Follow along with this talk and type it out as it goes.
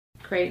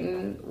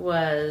Creighton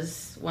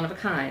was one of a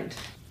kind.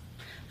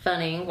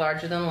 Funny,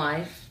 larger than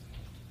life,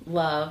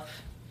 love,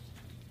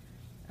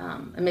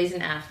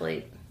 amazing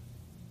athlete,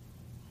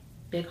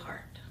 big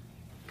heart.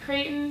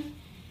 Creighton,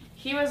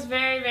 he was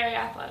very, very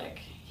athletic.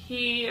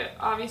 He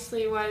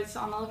obviously was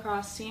on the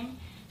lacrosse team.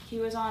 He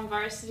was on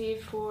varsity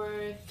for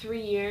 3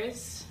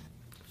 years.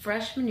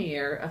 Freshman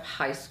year of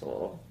high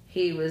school,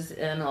 he was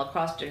in a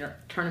lacrosse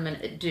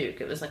tournament at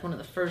Duke. It was like one of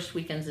the first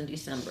weekends in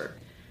December.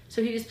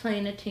 So he was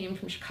playing a team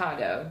from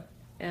Chicago,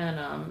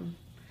 and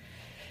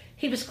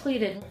he was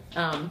cleated,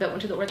 but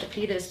went to the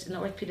orthopedist, and the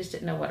orthopedist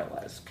didn't know what it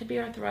was. Could be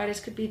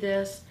arthritis, could be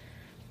this.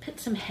 Put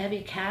some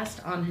heavy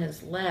cast on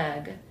his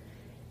leg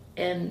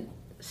and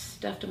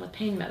stuffed him with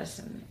pain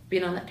medicine.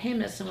 Being on that pain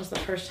medicine was the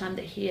first time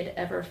that he had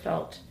ever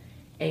felt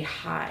a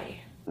high.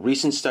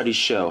 Recent studies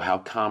show how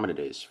common it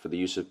is for the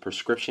use of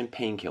prescription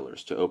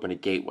painkillers to open a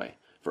gateway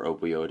for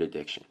opioid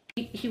addiction.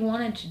 He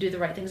wanted to do the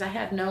right things. I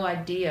had no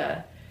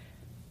idea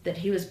that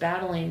he was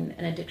battling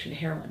an addiction to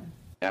heroin.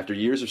 After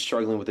years of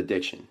struggling with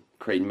addiction,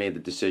 Creighton made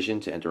the decision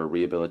to enter a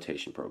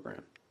rehabilitation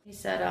program. He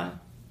said,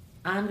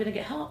 I'm going to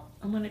get help.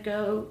 I'm going to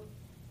go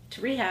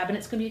to rehab, and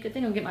it's going to be a good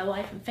thing. I'm going to get my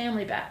life and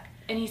family back.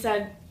 And he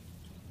said,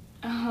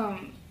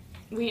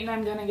 Wheaton,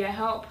 I'm going to get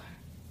help.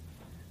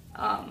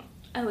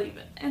 I leave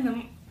it. And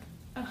then,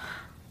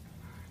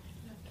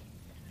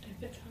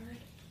 it's hard.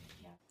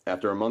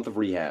 After a month of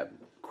rehab,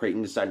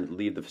 Creighton decided to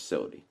leave the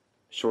facility.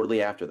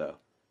 Shortly after, though,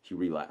 he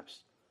relapsed.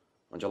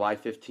 On July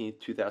 15,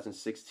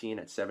 2016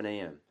 at 7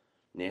 a.m.,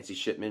 Nancy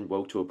Shipman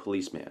woke to a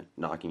policeman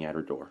knocking at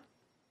her door.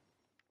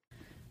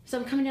 So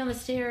I'm coming down the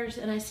stairs,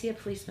 and I see a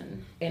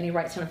policeman, and he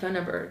writes down a phone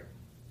number.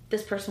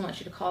 This person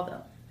wants you to call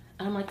them.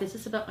 And I'm like, is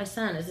this about my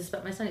son? Is this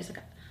about my son? He's like,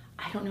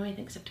 I don't know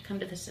anything except to come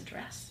to this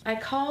address. I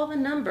call the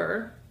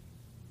number.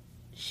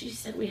 She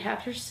said, we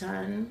have your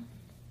son,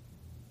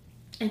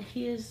 and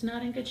he is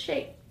not in good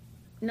shape.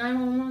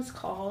 911 was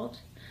called,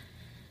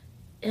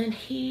 and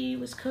he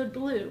was code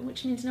blue,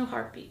 which means no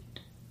heartbeat.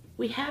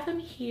 We have him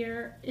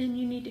here, and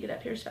you need to get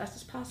up here as fast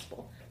as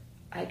possible.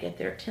 I get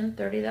there at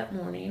 10:30 that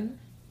morning,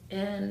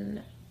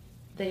 and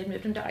they had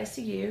moved him to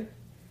ICU,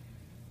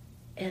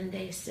 and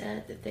they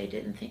said that they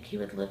didn't think he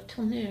would live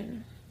till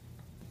noon.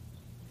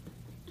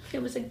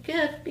 It was a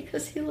gift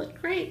because he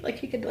looked great. Like,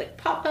 he could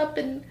pop up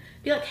and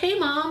be like, hey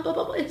mom, blah,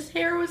 blah, blah. His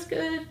hair was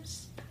good,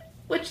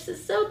 which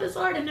is so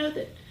bizarre to know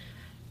that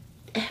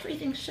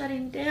everything's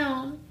shutting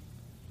down.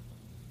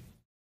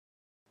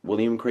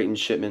 William Creighton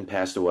Shipman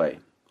passed away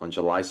on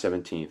July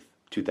 17th,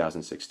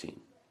 2016.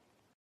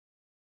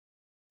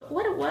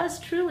 What it was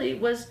truly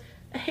was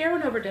a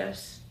heroin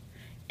overdose.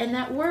 And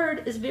that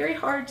word is very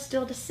hard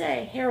still to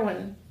say,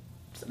 heroin.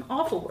 It's an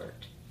awful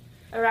word.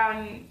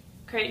 Around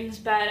Creighton's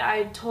bed,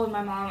 I told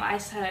my mom, I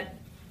said,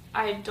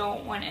 I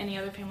don't want any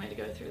other family to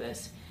go through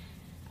this.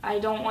 I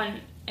don't want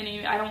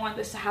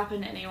this to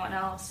happen to anyone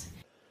else.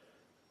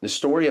 The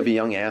story of a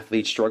young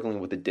athlete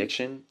struggling with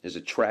addiction is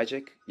a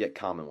tragic yet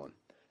common one.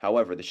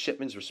 However, the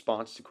Shipman's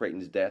response to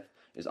Creighton's death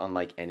is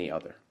unlike any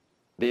other.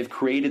 They have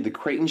created the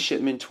Creighton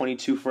Shipman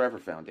 22 Forever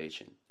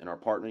Foundation and are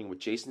partnering with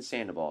Jason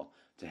Sandoval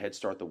to head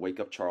start the Wake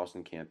Up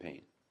Charleston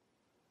campaign.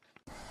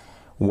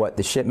 What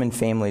the Shipman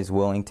family is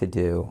willing to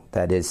do,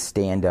 that is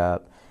stand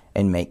up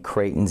and make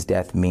Creighton's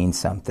death mean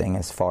something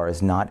as far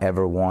as not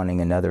ever wanting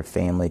another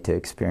family to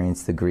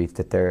experience the grief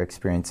that they're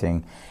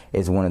experiencing,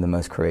 is one of the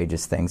most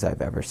courageous things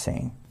I've ever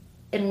seen.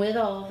 And with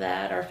all of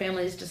that, our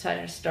families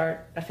decided to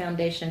start a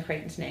foundation in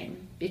Creighton's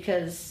name,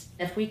 because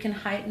if we can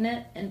heighten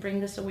it and bring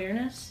this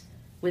awareness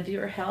with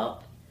your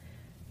help,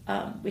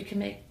 we can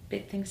make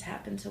big things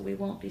happen, so we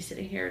won't be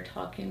sitting here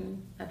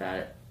talking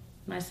about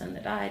my son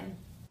that died.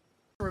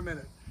 For a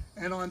minute.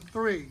 And on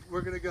 3,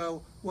 we're going to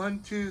go 1,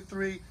 2,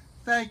 3.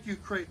 Thank you,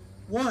 Creighton.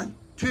 1,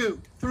 2,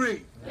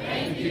 3.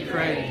 Thank you,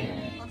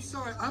 Creighton. I'm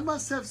sorry, I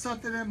must have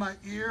something in my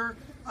ear.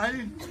 I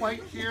didn't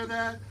quite hear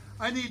that.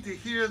 I need to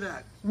hear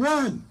that.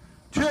 1,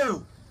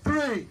 2,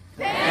 3.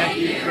 Thank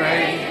you,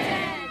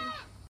 Creighton.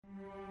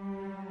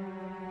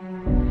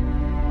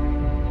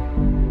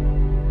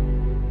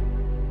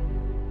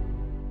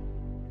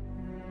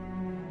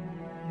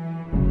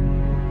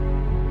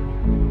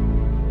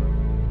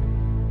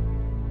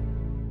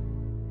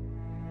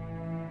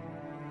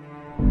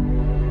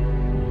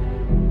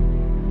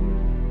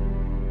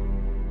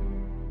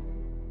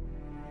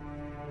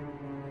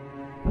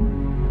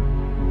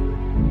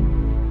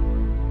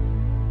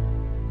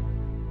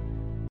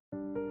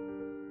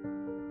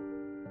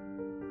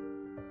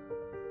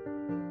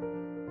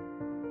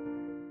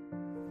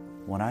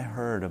 When I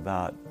heard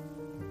about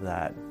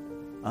that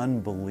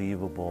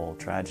unbelievable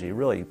tragedy, it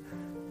really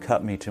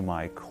cut me to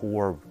my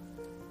core,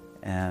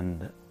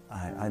 and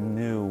I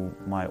knew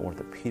my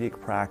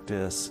orthopedic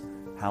practice,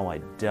 how I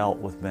dealt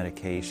with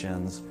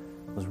medications,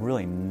 was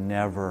really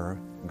never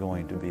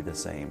going to be the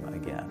same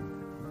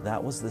again.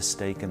 That was the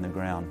stake in the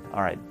ground.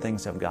 All right,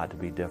 things have got to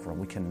be different.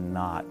 We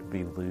cannot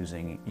be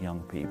losing young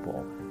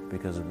people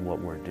because of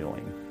what we're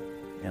doing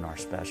in our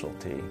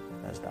specialty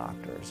as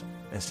doctors.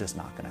 It's just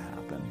not going to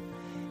happen.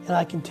 And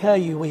I can tell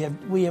you, we have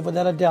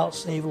without a doubt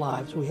saved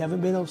lives. We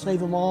haven't been able to save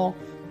them all,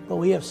 but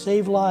we have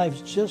saved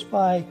lives just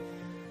by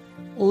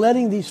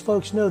letting these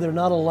folks know they're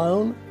not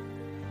alone,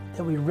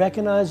 that we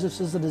recognize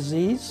this is a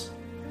disease,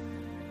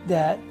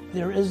 that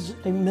there is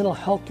a mental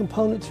health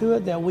component to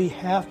it, that we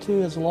have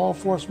to, as a law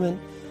enforcement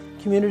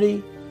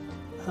community,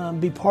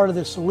 be part of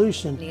the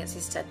solution. Nancy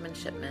Stedman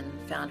Shipman,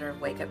 founder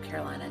of Wake Up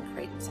Carolina and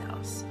Creighton's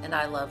House, and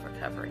I love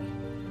recovery.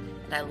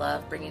 And I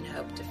love bringing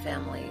hope to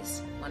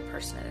families, one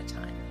person at a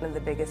time. One of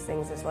the biggest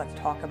things is let's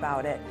talk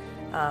about it,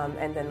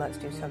 and then let's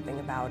do something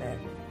about it.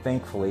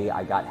 Thankfully,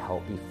 I got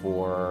help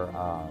before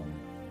I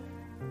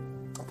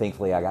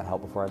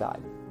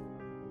died.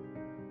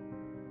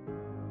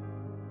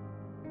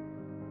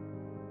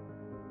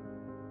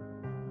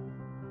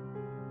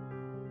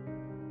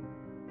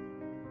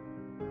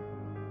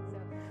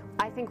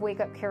 I think Wake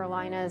Up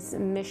Carolina's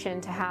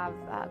mission to have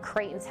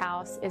Creighton's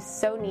House is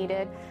so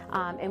needed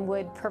and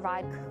would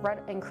provide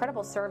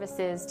incredible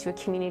services to a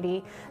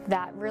community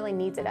that really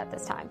needs it at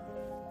this time.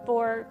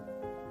 For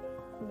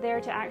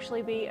there to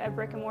actually be a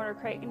brick and mortar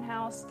Creighton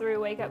House through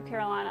Wake Up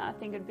Carolina, I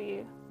think it would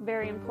be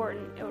very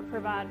important. It would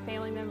provide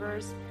family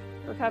members,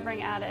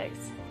 recovering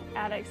addicts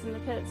in the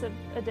pits of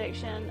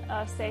addiction,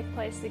 a safe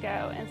place to go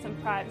and some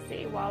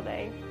privacy while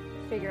they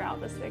figure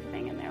out this big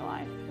thing in their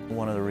life.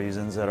 One of the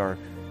reasons that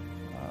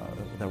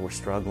we're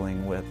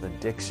struggling with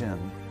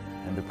addiction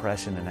and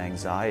depression and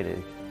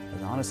anxiety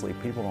is honestly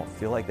people don't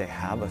feel like they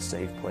have a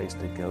safe place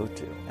to go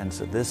to. And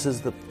so this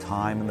is the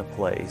time and the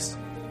place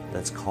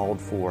that's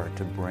called for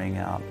to bring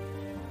out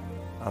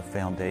a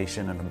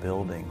foundation and a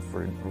building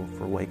for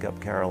Wake Up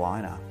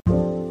Carolina.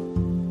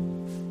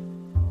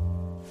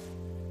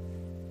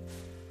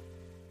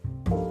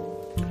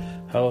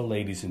 Hello,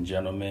 ladies and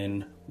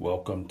gentlemen.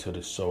 Welcome to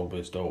the Sober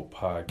is Dope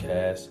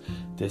podcast.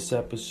 This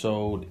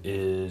episode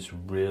is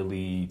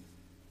really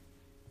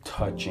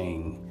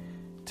touching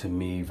to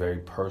me, very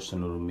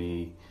personal to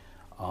me.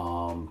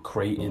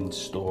 Creighton's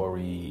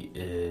story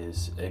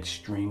is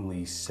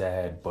extremely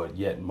sad, but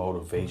yet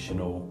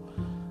motivational.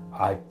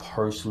 I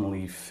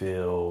personally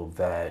feel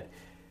that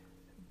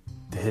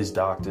his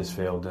doctors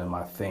failed him.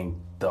 I think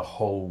the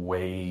whole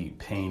way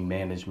pain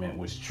management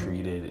was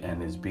treated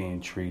and is being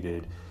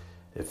treated,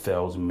 it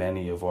fails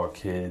many of our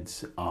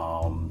kids.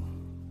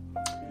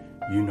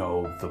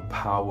 The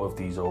power of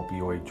these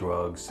opioid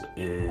drugs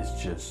is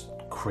just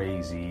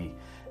crazy,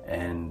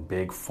 and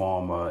Big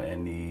Pharma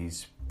and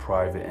these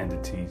private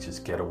entities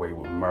just get away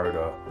with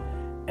murder.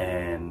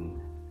 And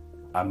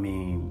I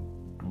mean,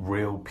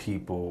 real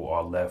people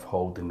are left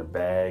holding the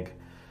bag.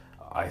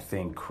 I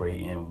think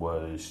Creighton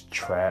was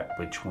trapped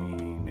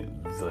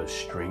between the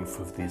strength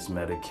of this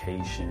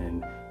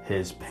medication,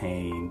 his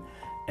pain,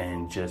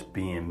 and just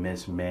being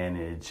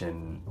mismanaged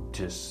and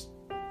just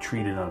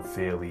treated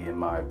unfairly, in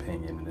my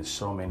opinion. And there's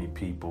so many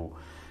people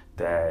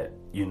that,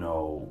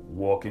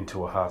 walk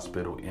into a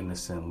hospital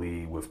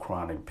innocently with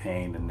chronic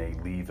pain and they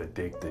leave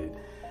addicted.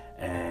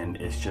 And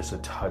it's just a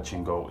touch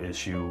and go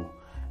issue.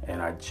 And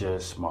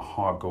my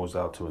heart goes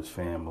out to his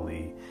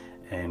family.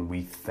 And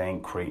we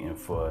thank Creighton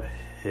for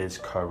his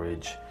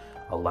courage,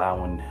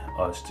 allowing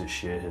us to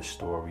share his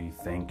story.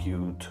 Thank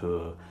you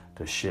to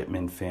the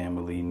Shipman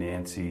family.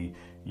 Nancy,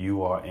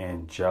 you are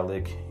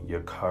angelic.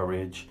 Your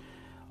courage,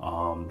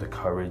 the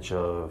courage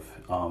of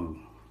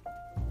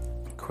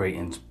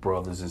Creighton's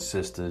brothers and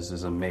sisters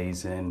is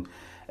amazing.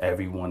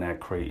 Everyone at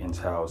Creighton's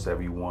House,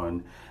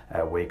 everyone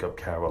at Wake Up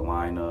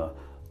Carolina,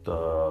 the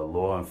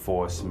law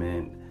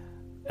enforcement,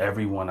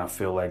 everyone, I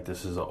feel like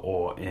this is an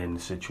all-in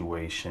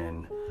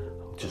situation.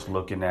 Just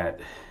looking at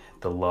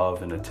the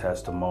love and the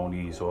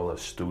testimonies, all the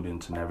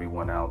students and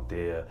everyone out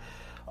there,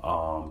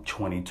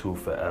 22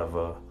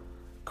 forever.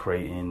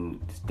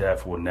 Creighton's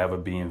death will never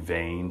be in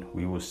vain.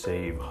 We will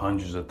save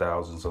hundreds of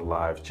thousands of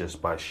lives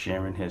just by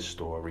sharing his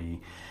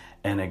story.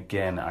 And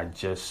again, I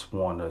just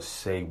want to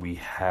say we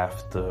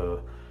have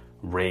to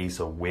raise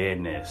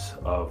awareness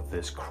of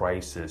this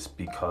crisis,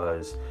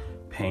 because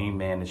pain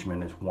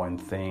management is one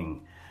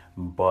thing,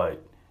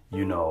 but,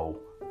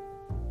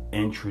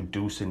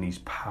 introducing these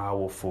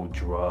powerful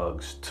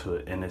drugs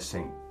to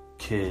innocent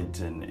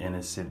kids and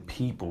innocent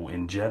people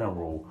in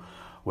general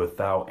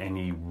without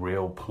any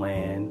real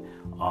plan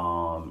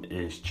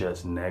is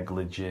just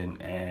negligent.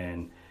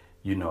 And,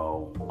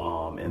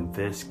 in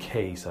this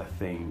case, I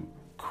think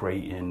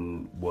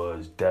Creighton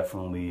was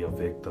definitely a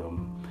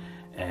victim,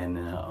 and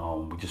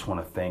we just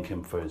want to thank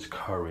him for his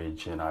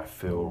courage, and I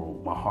feel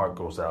my heart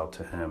goes out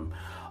to him.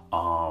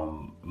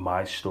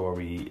 My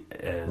story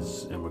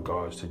in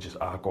regards to just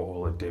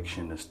alcohol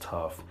addiction is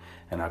tough,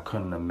 and I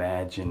couldn't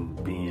imagine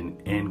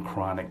being in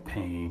chronic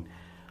pain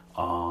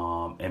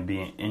and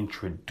being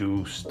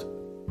introduced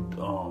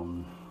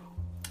to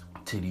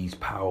these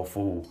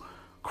powerful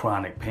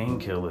chronic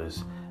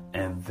painkillers,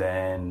 and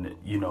then,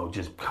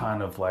 just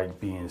kind of like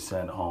being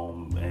sent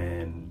home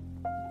and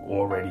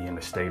already in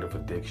a state of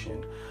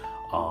addiction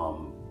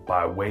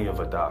by way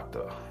of a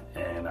doctor.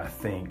 And I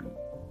think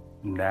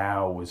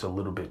now is a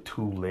little bit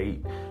too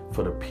late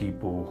for the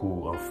people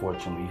who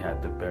unfortunately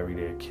had to bury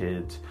their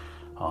kids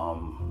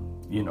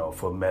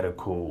for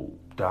medical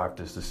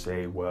doctors to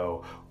say,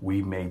 well,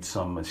 we made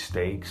some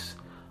mistakes,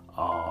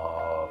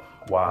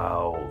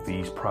 while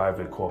these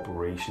private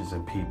corporations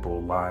and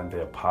people lined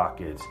their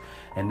pockets,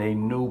 and they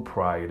knew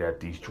prior that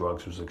these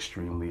drugs was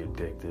extremely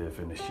addictive,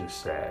 and it's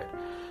just sad.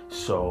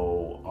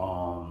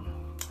 So,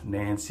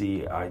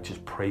 Nancy, I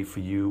just pray for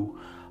you.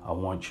 I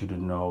want you to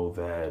know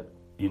that,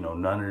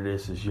 none of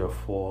this is your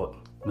fault.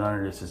 None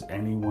of this is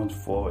anyone's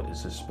fault.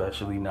 It's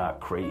especially not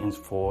Creighton's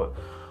fault.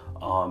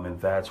 And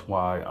that's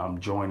why I'm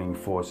joining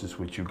forces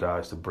with you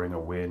guys to bring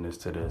awareness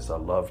to this. I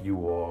love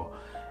you all,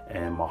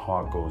 and my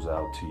heart goes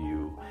out to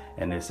you.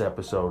 And this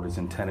episode is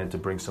intended to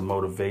bring some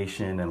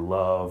motivation and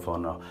love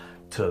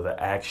to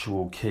the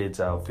actual kids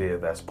out there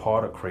that's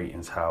part of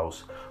Creighton's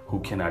House who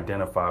can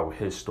identify with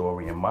his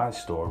story and my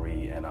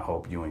story, and I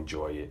hope you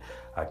enjoy it.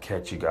 I'll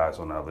catch you guys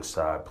on the other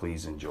side.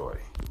 Please enjoy.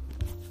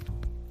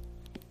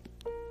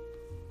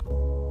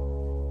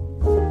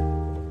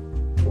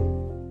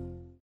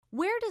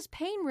 Where does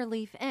pain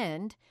relief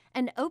end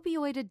and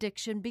opioid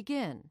addiction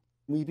begin?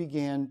 We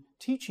began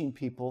teaching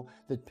people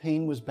that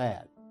pain was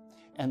bad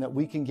and that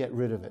we can get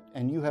rid of it,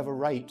 and you have a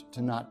right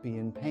to not be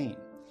in pain.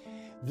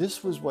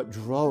 This was what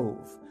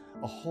drove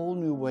a whole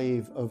new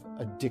wave of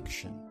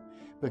addiction,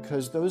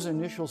 because those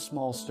initial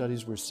small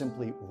studies were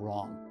simply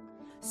wrong.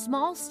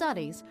 Small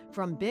studies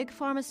from big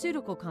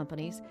pharmaceutical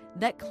companies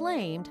that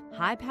claimed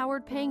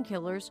high-powered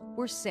painkillers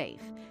were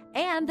safe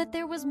and that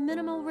there was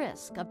minimal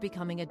risk of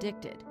becoming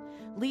addicted,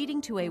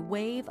 leading to a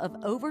wave of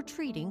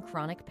over-treating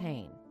chronic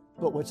pain.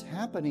 But what's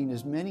happening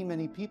is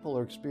many people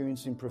are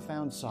experiencing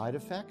profound side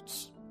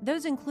effects.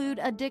 Those include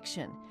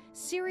addiction,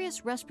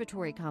 serious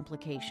respiratory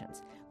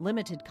complications,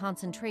 limited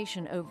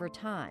concentration over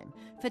time,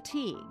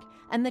 fatigue,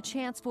 and the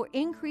chance for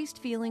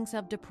increased feelings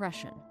of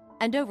depression.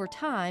 And over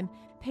time,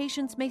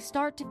 patients may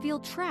start to feel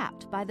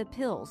trapped by the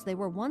pills they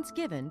were once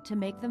given to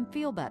make them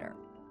feel better.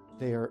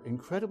 They are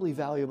incredibly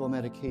valuable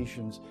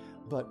medications,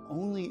 but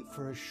only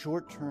for a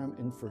short term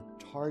and for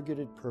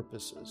targeted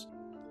purposes.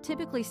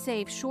 Typically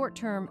safe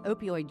short-term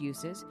opioid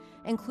uses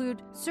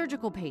include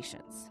surgical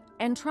patients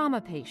and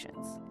trauma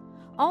patients.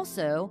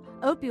 Also,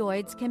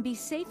 opioids can be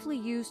safely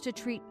used to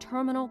treat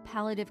terminal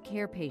palliative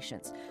care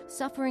patients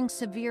suffering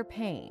severe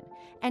pain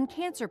and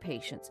cancer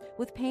patients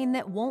with pain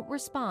that won't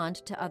respond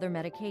to other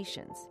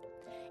medications.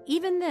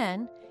 Even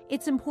then,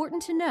 it's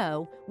important to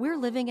know we're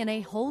living in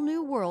a whole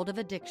new world of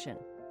addiction.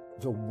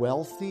 The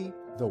wealthy,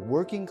 the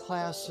working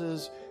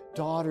classes,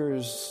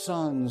 daughters,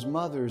 sons,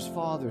 mothers,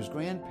 fathers,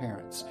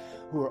 grandparents,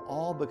 who are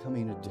all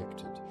becoming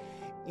addicted.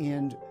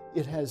 And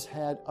it has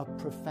had a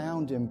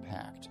profound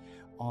impact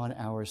on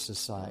our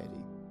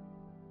society.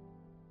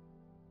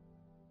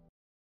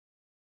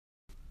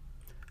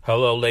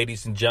 Hello,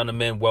 ladies and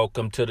gentlemen.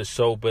 Welcome to the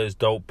Sober is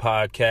Dope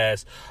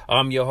podcast.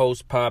 I'm your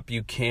host, Pop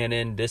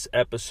Buchanan. This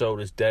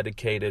episode is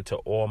dedicated to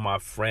all my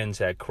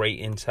friends at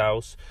Creighton's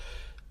House.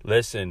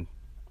 Listen,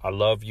 I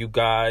love you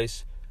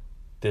guys.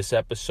 This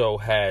episode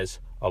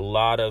has a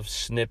lot of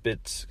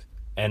snippets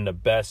and the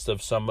best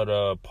of some of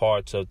the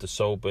parts of the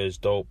Sober is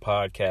Dope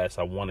podcast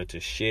I wanted to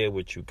share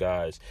with you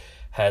guys.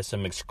 Has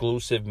some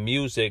exclusive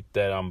music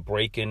that I'm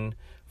breaking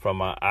from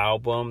my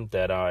album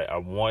that I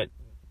want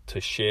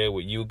to share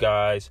with you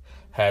guys.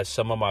 Has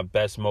some of my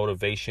best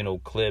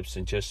motivational clips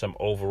and just some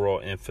overall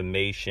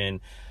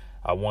information.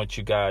 I want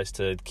you guys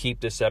to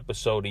keep this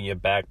episode in your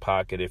back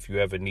pocket if you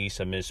ever need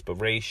some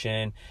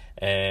inspiration.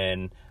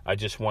 And I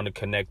just want to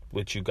connect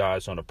with you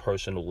guys on a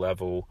personal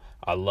level.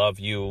 I love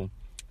you.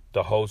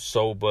 The whole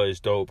Sober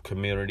is Dope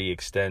community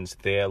extends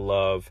their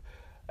love.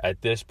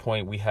 At this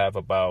point, we have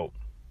about,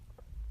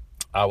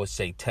 I would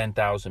say,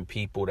 10,000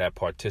 people that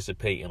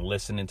participate in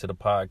listening to the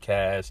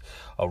podcast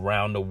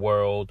around the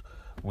world.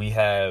 We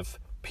have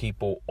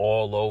people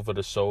all over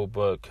the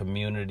Sober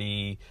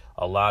community,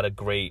 a lot of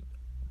great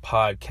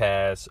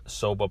podcasts,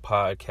 Sober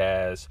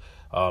podcasts.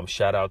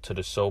 Shout out to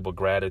the Sober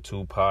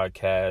Gratitude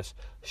podcast.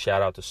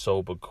 Shout out to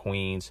Sober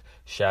Queens.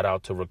 Shout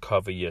out to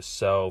Recover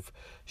Yourself.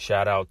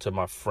 Shout out to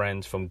my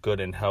friends from Good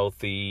and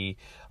Healthy.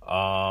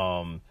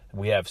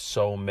 We have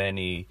so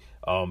many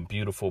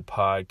beautiful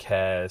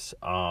podcasts.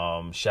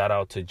 Shout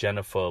out to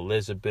Jennifer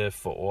Elizabeth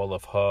for all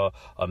of her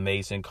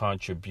amazing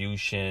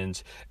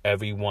contributions.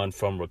 Everyone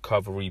from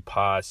Recovery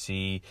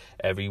Posse,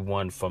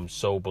 everyone from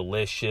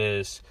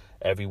Soberlicious,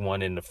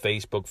 everyone in the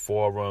Facebook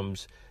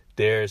forums.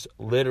 There's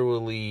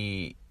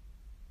literally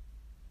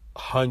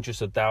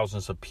hundreds of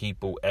thousands of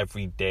people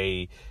every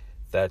day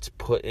that's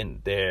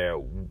putting their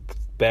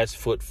best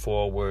foot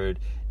forward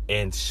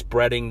and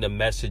spreading the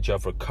message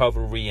of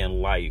recovery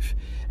and life.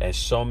 And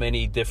so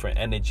many different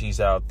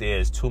energies out there.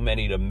 It's too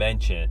many to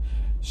mention.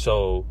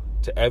 So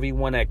to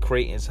everyone at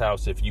Creighton's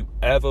House, if you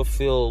ever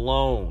feel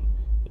alone,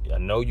 I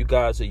know you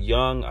guys are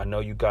young. I know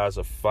you guys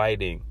are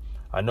fighting.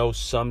 I know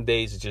some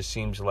days it just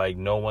seems like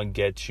no one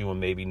gets you and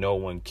maybe no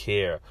one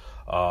care.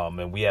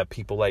 And we have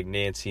people like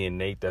Nancy and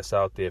Nate that's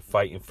out there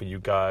fighting for you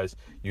guys.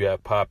 You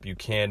have Pop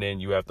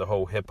Buchanan. You have the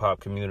whole hip-hop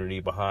community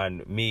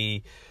behind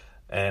me.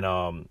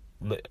 And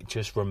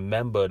just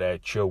remember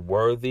that you're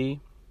worthy.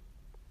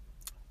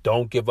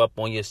 Don't give up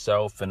on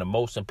yourself. And the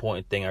most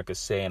important thing I could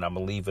say, and I'm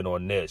going to leave it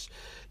on this,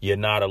 you're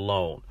not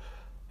alone.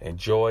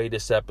 Enjoy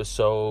this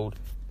episode.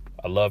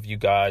 I love you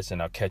guys,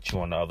 and I'll catch you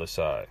on the other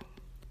side.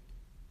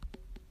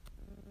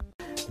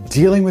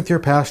 Dealing with your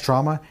past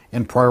trauma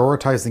and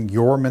prioritizing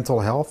your mental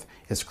health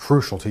is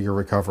crucial to your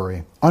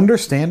recovery.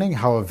 Understanding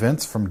how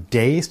events from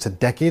days to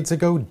decades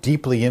ago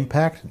deeply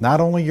impact not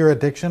only your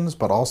addictions,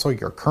 but also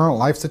your current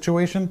life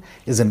situation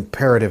is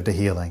imperative to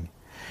healing.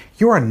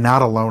 You are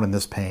not alone in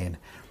this pain.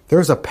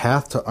 There's a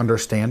path to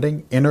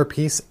understanding, inner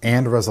peace,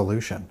 and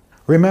resolution.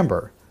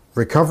 Remember,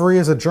 recovery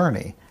is a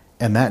journey,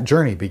 and that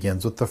journey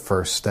begins with the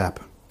first step.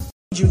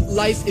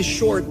 Life is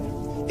short.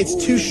 It's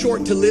too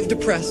short to live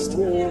depressed.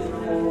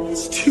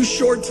 It's too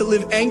short to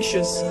live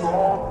anxious.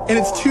 And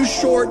it's too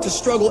short to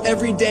struggle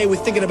every day with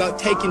thinking about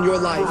taking your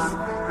life.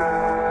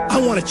 I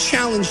want to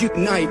challenge you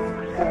tonight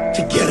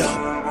to get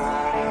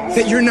up.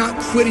 That you're not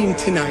quitting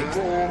tonight.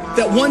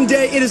 That one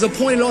day it is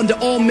appointed unto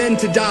all men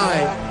to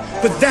die.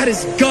 But that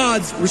is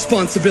God's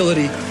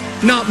responsibility,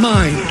 not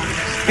mine.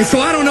 And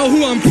so I don't know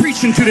who I'm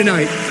preaching to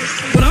tonight,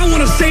 but I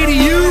want to say to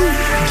you,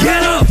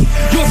 get up.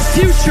 Your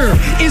future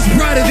is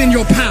brighter than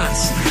your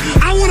past.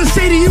 I want to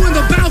say to you in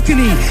the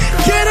balcony,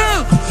 get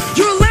up.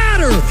 Your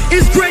ladder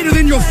is greater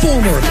than your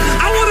former.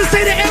 I want to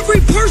say to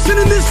every person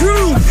in this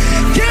room,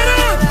 get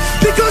up,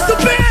 because the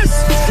best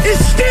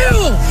is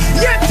still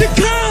yet to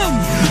come.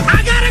 I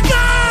got a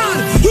God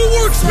who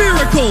works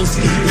miracles.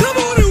 Come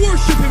on and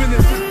worship him in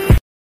this room.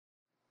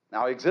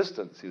 Now,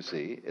 existence, you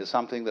see, is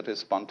something that is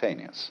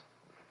spontaneous.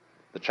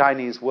 The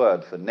Chinese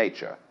word for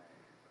nature,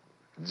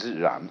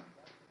 zhiran,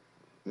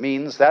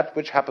 means that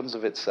which happens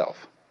of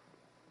itself.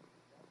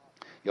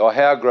 Your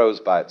hair grows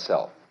by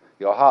itself.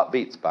 Your heart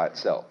beats by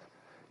itself.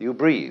 You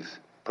breathe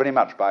pretty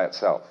much by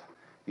itself.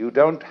 You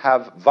don't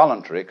have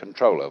voluntary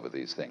control over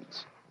these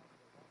things.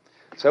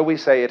 So we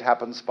say it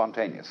happens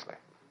spontaneously.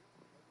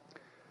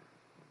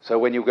 So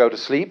when you go to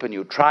sleep and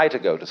you try to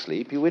go to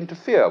sleep, you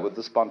interfere with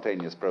the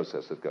spontaneous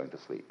process of going to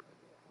sleep.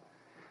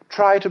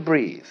 Try to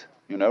breathe,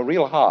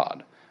 real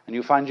hard, and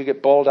you find you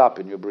get balled up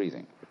in your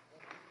breathing.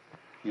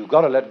 You've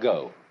got to let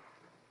go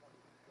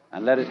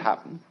and let it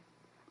happen,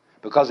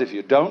 because if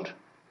you don't,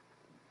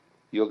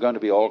 you're going to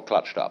be all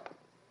clutched up.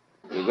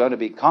 You're going to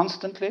be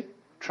constantly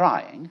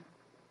trying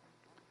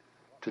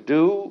to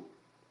do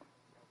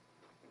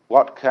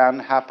what can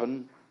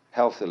happen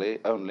healthily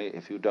only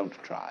if you don't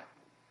try.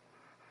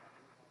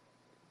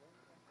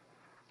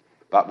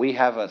 But we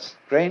have a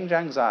strange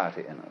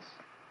anxiety in us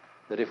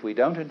that if we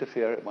don't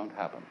interfere, it won't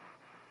happen.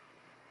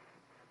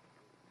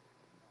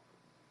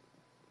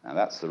 And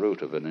that's the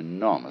root of an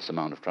enormous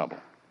amount of trouble.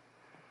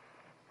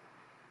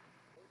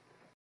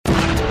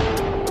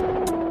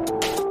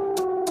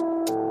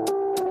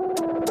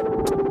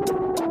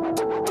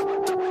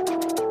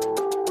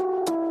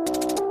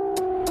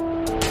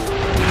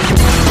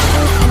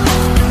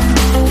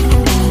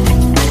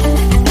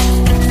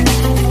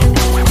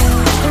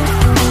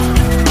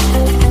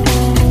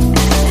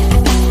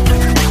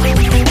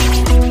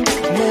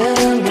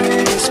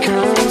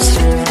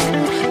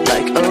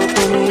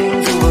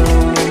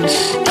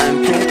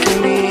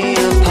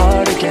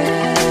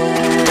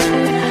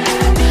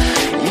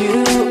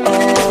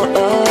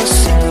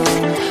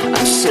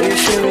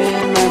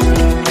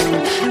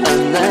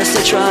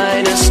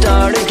 Try to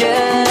start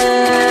again.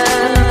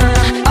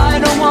 I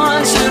don't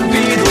want to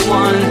be the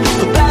one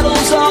the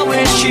battles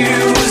always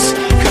choose,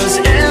 'cause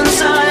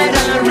inside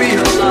I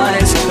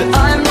realize that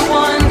I'm the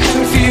one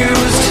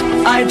confused.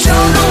 I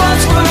don't know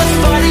what's worth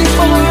fighting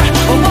for,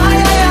 or why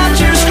I have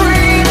to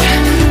scream.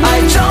 I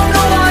don't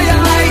know why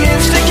I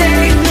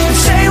instigate and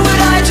say what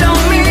I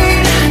don't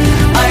mean.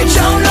 I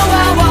don't know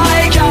how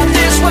I got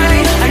this way.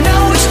 I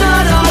know it's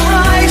not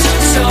alright,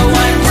 so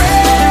I'm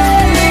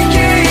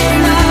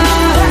breaking out.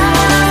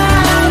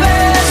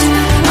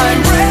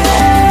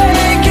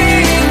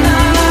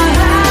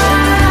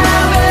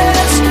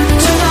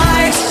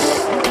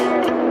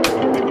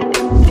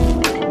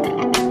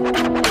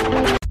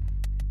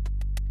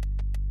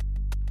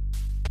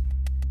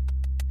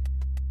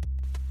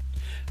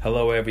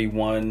 Hello,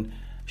 everyone.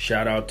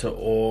 Shout out to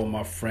all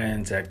my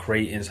friends at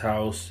Creighton's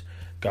House.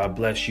 God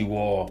bless you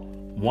all.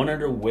 One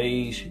of the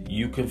ways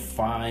you can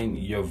find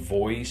your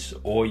voice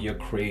or your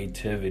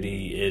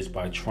creativity is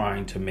by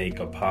trying to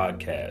make a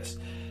podcast.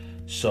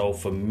 So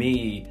for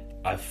me,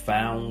 I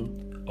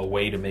found a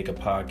way to make a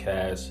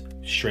podcast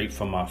straight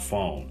from my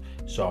phone.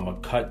 So I'm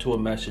going to cut to a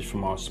message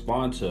from our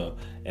sponsor,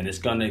 and it's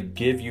going to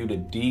give you the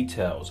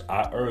details.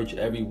 I urge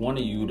every one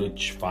of you to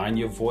find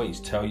your voice,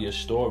 tell your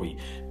story.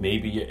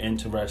 Maybe you're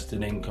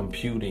interested in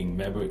computing.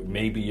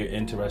 Maybe you're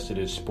interested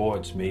in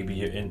sports. Maybe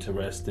you're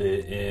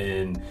interested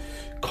in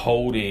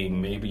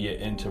coding. Maybe you're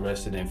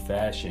interested in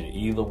fashion.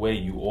 Either way,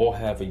 you all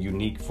have a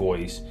unique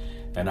voice.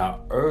 And I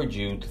urge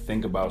you to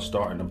think about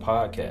starting a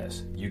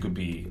podcast. You could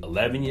be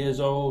 11 years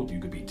old, you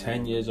could be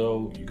 10 years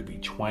old, you could be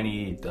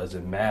 20, it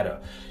doesn't matter.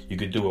 You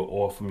could do it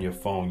all from your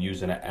phone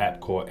using an app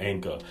called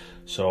Anchor.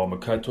 So I'm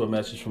going to cut to a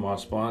message from our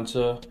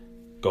sponsor.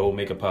 Go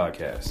make a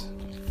podcast.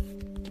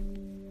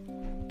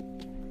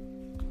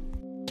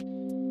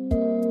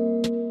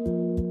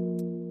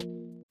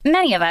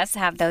 Many of us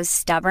have those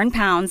stubborn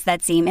pounds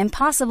that seem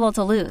impossible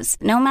to lose,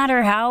 no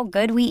matter how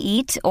good we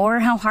eat or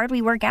how hard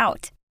we work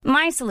out.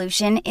 My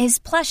solution is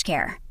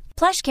PlushCare.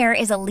 PlushCare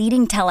is a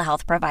leading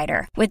telehealth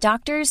provider with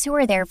doctors who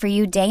are there for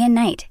you day and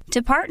night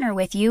to partner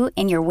with you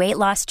in your weight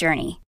loss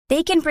journey.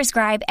 They can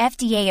prescribe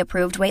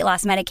FDA-approved weight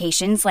loss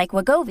medications like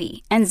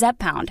Wegovy and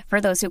Zepbound for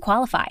those who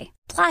qualify.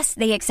 Plus,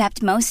 they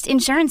accept most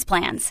insurance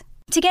plans.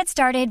 To get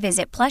started,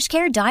 visit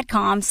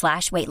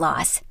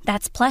plushcare.com/weightloss.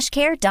 That's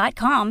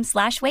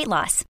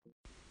plushcare.com/weightloss.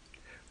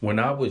 When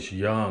I was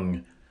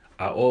young,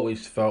 I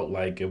always felt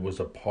like it was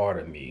a part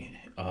of me.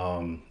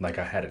 Like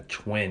I had a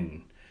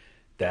twin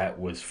that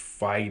was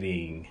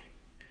fighting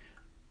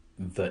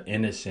the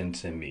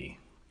innocence in me.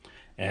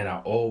 And I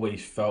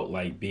always felt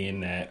like, being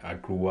that I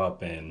grew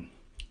up and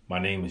my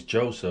name is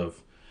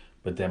Joseph,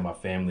 but then my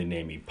family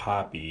named me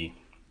Poppy,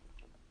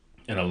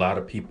 and a lot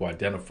of people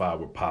identify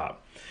with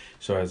Pop.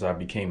 So as I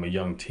became a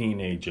young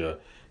teenager,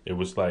 it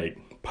was like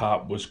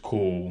Pop was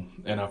cool,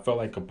 and I felt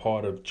like a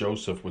part of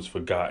Joseph was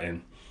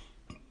forgotten.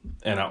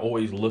 And I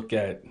always look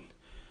at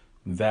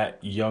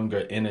that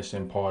younger,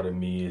 innocent part of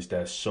me as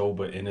that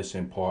sober,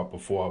 innocent part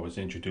before I was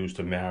introduced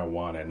to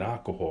marijuana and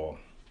alcohol.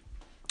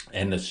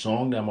 And the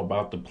song that I'm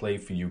about to play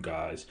for you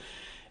guys,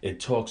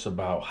 it talks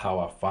about how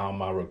I found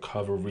my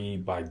recovery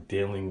by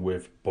dealing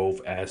with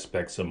both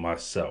aspects of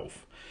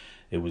myself.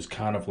 It was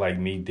kind of like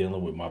me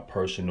dealing with my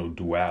personal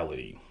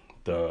duality,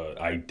 the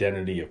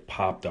identity of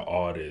Pop the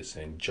artist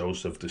and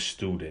Joseph the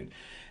student,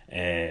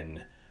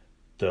 and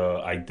the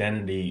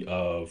identity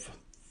of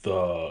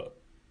the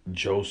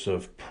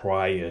Joseph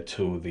prior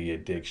to the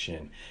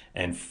addiction,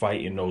 and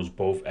fighting those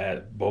both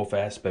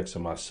aspects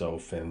of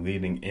myself and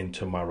leading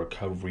into my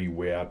recovery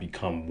where I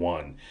become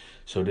one.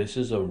 So this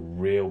is a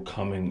real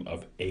coming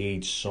of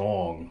age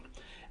song,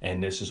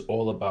 and this is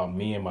all about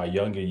me in my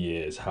younger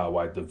years, how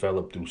I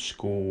developed through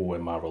school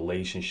and my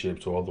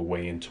relationships all the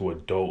way into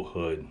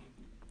adulthood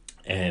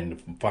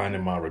and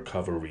finding my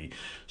recovery.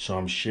 So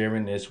I'm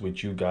sharing this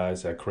with you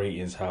guys at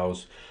Creighton's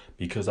house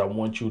because I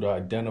want you to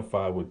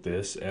identify with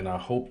this, and I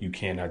hope you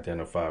can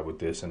identify with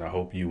this, and I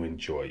hope you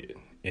enjoy it.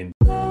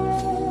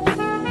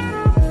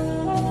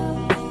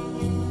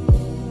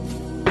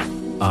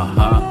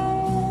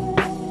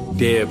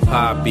 Dear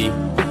Poppy,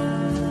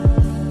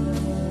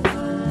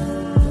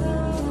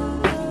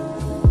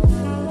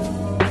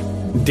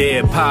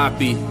 dear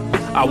Poppy,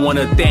 I want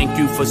to thank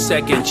you for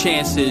second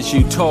chances.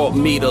 You taught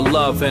me to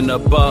love and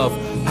above,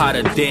 how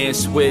to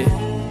dance with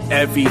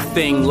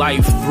everything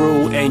life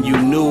threw, and you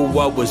knew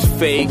what was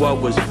fake,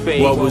 what was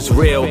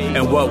real,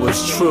 and what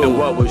was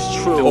true.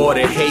 All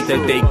the hate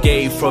that they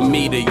gave from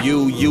me to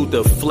you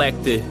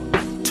deflected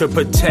to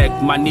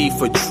protect my need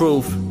for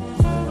truth.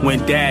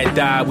 When Dad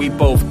died, we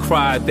both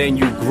cried, then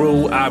you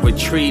grew. I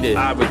retreated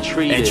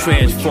and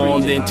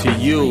transformed into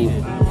you.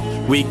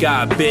 We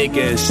got big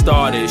and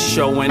started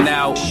showing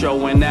out.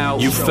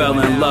 You fell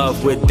in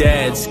love with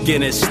Dad's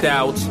Guinness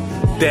stouts.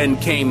 Then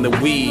came the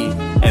weed,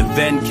 and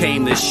then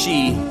came the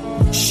she.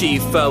 She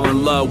fell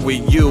in love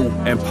with you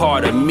and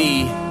part of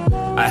me.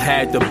 I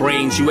had the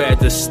brains, you had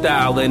the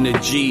style and the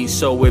G.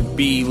 So it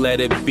be, let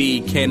it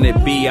be, can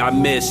it be? I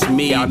miss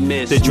me.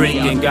 The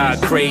drinking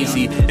got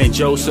crazy, and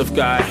Joseph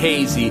got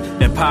hazy,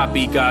 and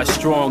Poppy got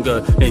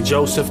stronger, and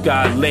Joseph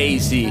got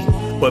lazy.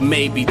 But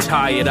maybe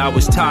tired, I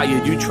was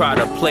tired, you tried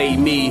to play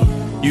me.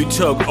 You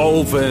took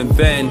over and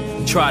then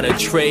tried to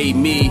trade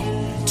me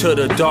to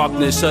the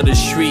darkness of the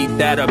street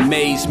that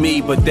amazed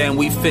me. But then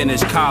we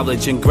finished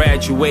college and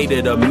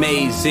graduated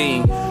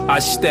amazing. I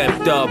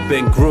stepped up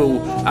and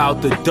grew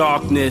out the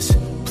darkness,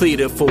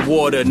 pleaded for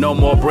water, no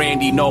more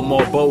brandy, no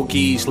more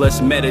bogeys. Let's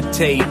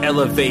meditate,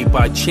 elevate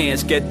by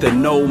chance, get to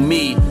know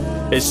me.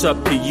 It's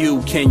up to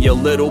you, can your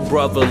little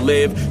brother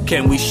live?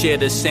 Can we share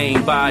the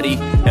same body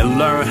and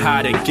learn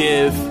how to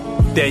give?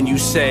 Then you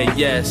said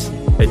yes,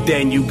 and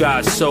then you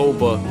got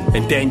sober,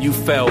 and then you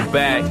fell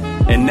back,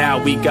 and now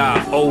we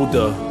got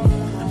older.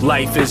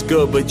 Life is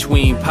good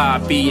between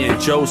Poppy and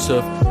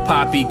Joseph.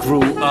 Poppy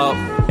grew up,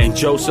 and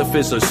Joseph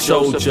is a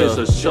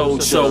soldier.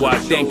 So I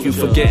thank you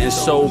for getting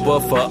sober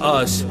for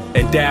us,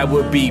 and Dad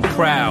would be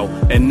proud.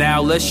 And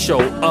now let's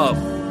show up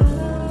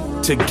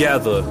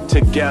together.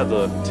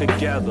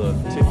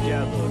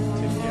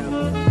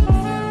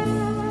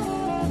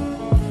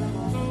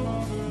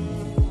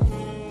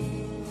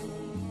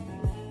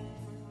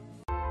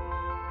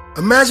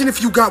 Imagine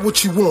if you got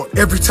what you want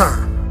every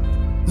time.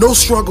 No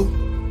struggle,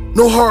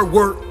 no hard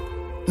work,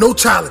 no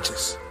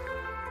challenges,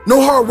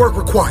 no hard work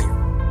required.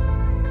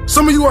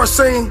 Some of you are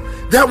saying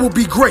that will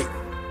be great.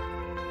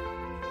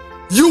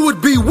 You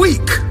would be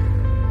weak.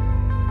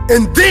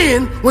 And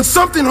then when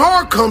something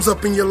hard comes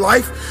up in your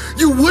life,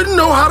 you wouldn't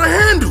know how to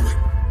handle it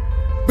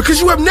because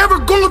you have never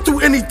gone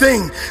through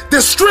anything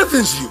that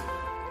strengthens you.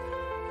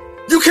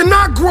 You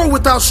cannot grow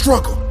without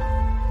struggle.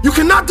 You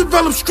cannot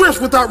develop strength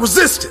without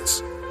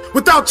resistance,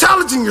 without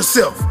challenging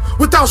yourself,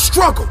 without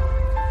struggle.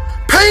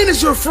 Pain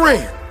is your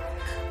friend.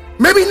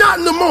 Maybe not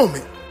in the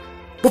moment,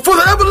 but for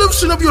the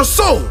evolution of your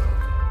soul,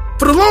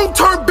 for the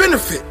long-term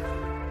benefit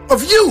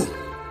of you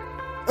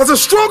as a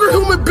stronger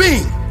human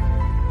being,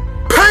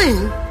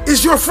 pain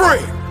is your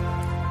friend.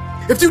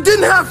 If you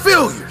didn't have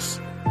failures,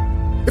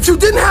 if you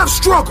didn't have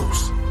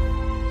struggles,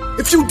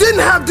 if you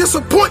didn't have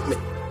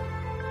disappointment,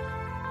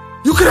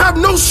 you could have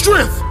no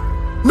strength,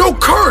 no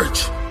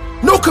courage,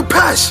 no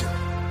compassion.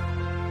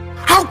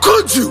 How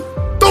could you?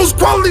 Those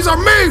qualities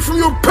are made from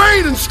your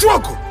pain and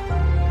struggle.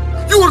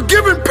 You are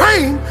given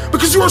pain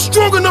because you are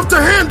strong enough to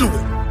handle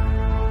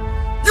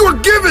it. You are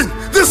given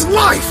this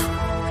life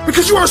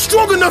because you are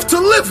strong enough to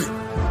live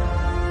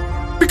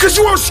it. Because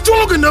you are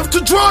strong enough to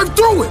drive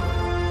through it,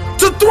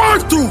 to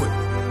thrive through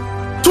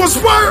it, to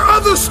inspire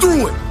others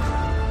through it.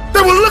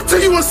 They will look to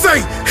you and say,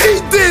 he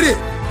did it,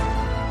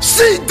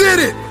 she did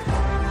it.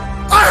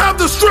 I have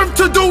the strength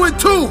to do it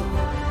too.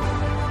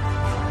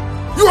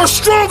 You are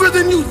stronger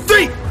than you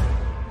think.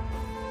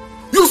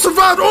 You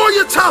survived all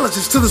your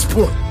challenges to this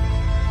point,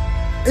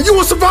 and you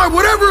will survive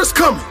whatever is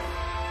coming.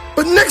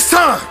 But next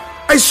time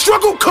a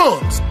struggle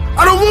comes,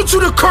 I don't want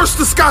you to curse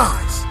the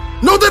skies.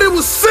 Know that it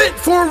was sent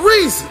for a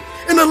reason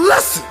and a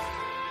lesson.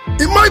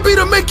 It might be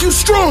to make you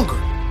stronger.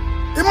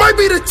 It might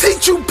be to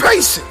teach you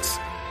patience.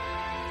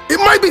 It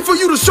might be for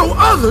you to show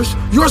others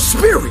your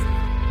spirit.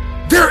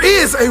 There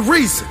is a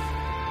reason.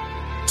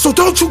 So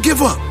don't you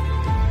give up.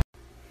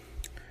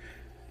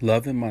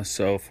 Loving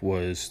myself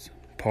was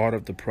part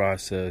of the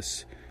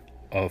process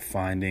of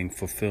finding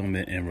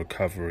fulfillment in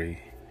recovery.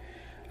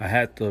 I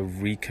had to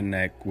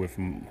reconnect with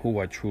who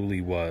I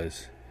truly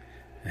was.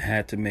 I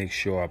had to make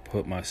sure I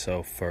put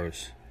myself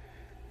first.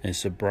 In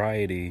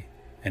sobriety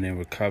and in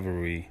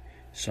recovery,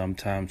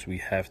 sometimes we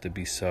have to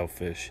be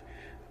selfish.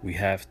 We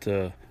have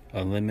to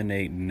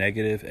eliminate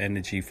negative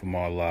energy from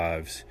our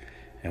lives,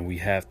 and we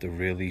have to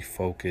really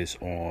focus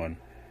on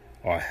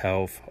our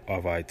health,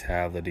 our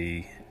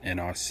vitality, and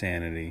our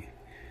sanity.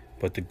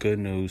 But the good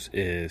news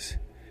is,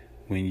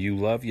 when you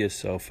love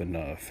yourself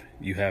enough,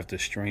 you have the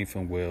strength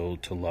and will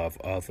to love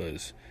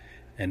others.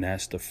 And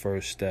that's the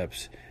first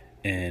steps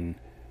in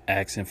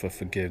asking for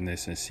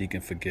forgiveness and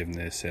seeking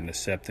forgiveness and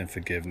accepting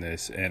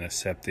forgiveness and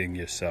accepting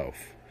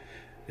yourself.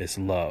 It's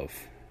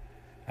love.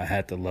 I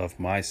had to love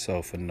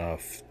myself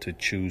enough to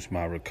choose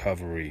my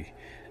recovery,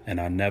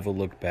 and I never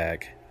look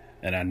back,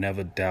 and I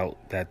never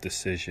doubt that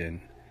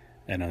decision.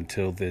 And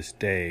until this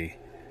day,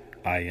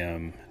 I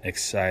am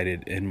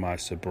excited in my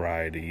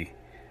sobriety.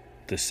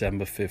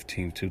 December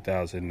 15,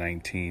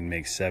 2019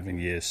 makes 7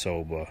 years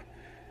sober,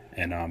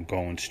 and I'm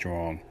going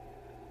strong.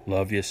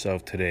 Love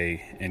yourself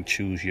today and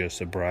choose your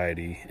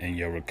sobriety and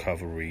your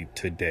recovery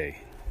today.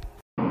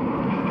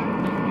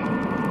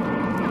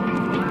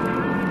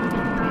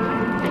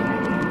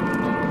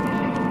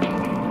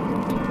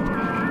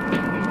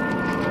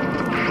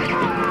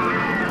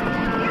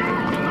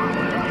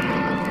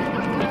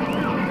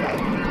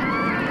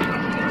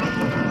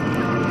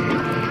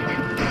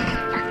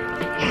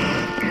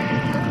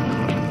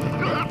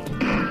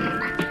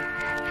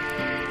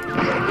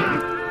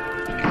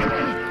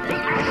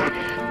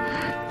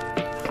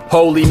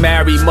 Holy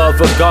Mary,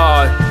 Mother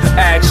God,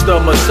 ask the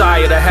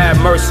Messiah to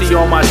have mercy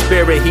on my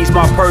spirit. He's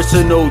my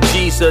personal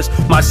Jesus.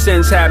 My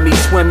sins have me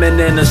swimming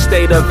in a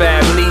state of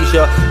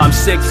amnesia. I'm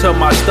sick to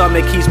my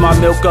stomach, he's my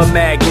milk of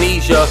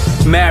magnesia.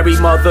 Mary,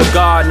 Mother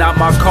God, not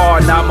my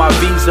car, not my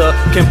visa.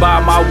 Can buy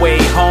my way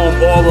home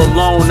all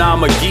alone,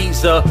 I'm a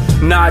geezer.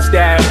 Not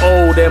that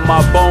old and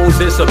my bones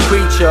is a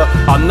preacher.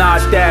 I'm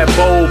not that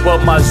bold,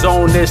 but my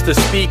zone is the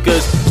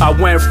speakers. I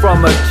went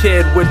from a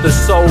kid with the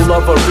soul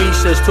of a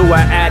Reese's to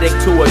an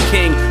addict to a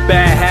king.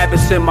 Bad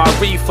habits in my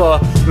reefer.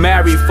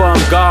 Married from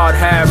God,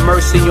 have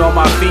mercy on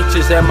my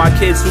features and my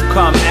kids who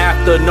come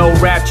after. No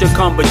rapture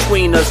come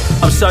between us.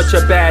 I'm such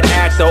a bad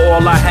actor.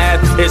 All I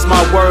have is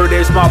my word,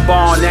 is my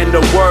bond, and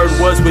the word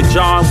was with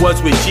John,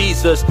 was with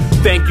Jesus.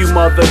 Thank you,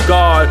 Mother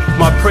God.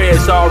 My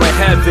prayers are in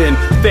heaven.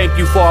 Thank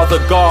you, Father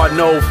God.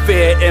 No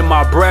fear in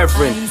my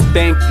brethren.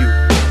 Thank you.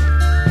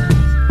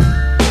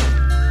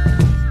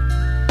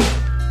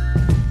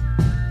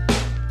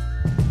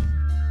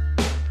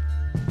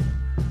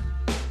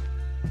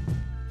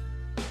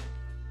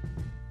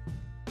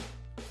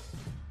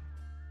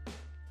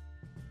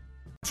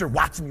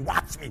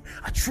 Watch me.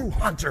 A true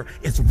hunter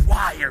is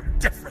wired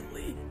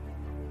differently.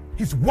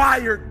 He's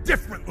wired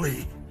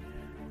differently.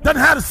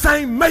 Doesn't have the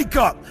same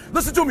makeup.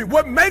 Listen to me.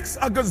 What makes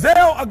a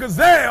gazelle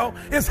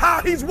is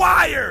how he's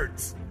wired.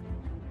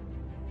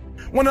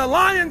 When a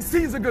lion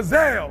sees a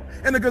gazelle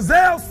and the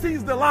gazelle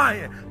sees the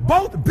lion,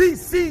 both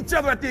beasts see each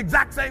other at the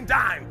exact same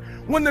time.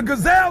 When the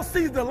gazelle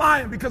sees the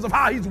lion, because of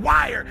how he's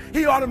wired,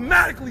 he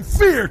automatically,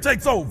 fear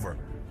takes over.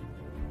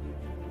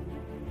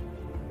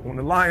 When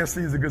the lion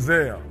sees a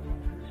gazelle,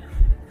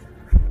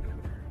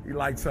 he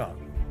lights up.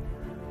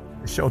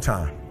 It's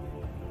showtime.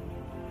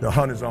 The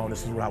hunt is on.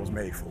 This is what I was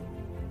made for.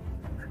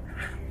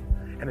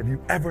 And if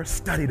you ever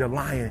studied a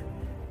lion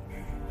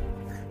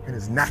in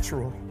his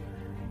natural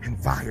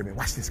environment,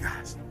 watch this,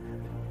 guys.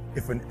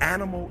 If an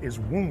animal is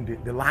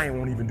wounded, the lion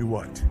won't even do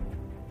what?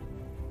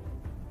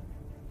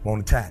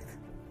 Won't attack.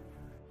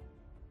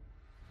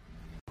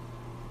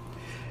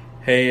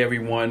 Hey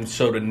everyone,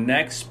 so the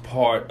next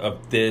part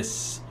of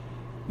this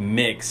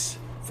mix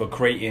for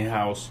Creighton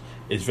House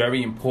is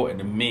very important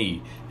to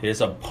me.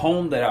 There's a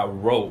poem that I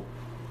wrote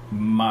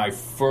my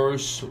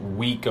first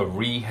week of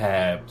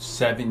rehab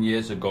 7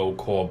 years ago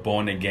called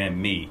Born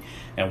Again Me.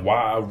 And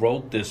why I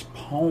wrote this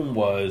poem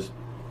was,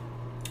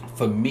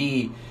 for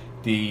me,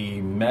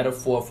 the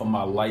metaphor for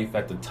my life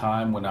at the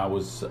time when I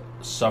was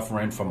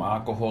suffering from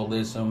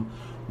alcoholism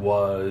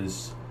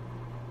was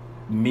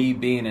me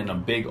being in a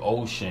big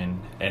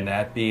ocean, and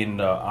that being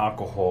the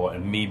alcohol,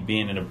 and me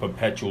being in a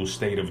perpetual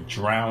state of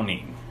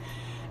drowning.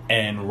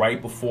 And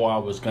right before I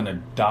was going to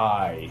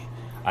die,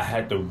 I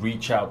had to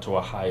reach out to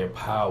a higher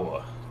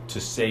power to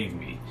save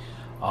me.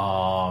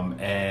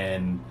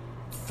 And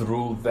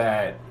through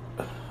that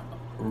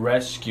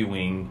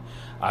rescuing,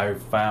 I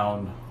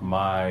found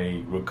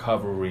my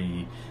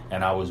recovery,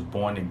 and I was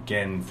born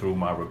again through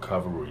my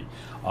recovery.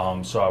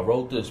 So I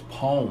wrote this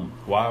poem.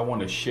 Why I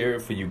want to share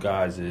it for you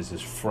guys is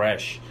it's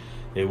fresh.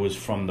 It was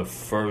from the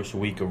first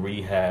week of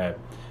rehab,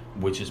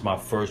 which is my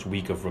first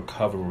week of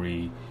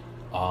recovery,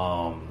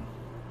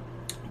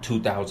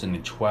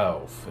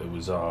 2012. It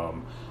was a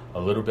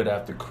little bit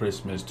after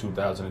Christmas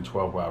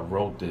 2012 where I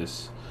wrote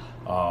this.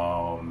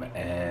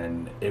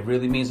 And it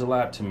really means a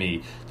lot to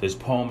me. This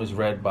poem is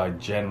read by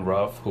Jen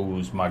Ruff,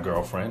 who's my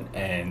girlfriend,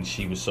 and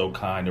she was so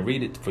kind to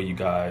read it for you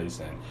guys,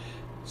 and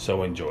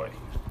so enjoy.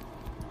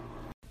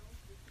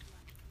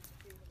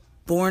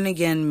 Born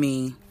Again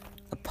Me,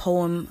 a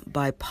poem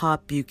by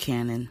Pop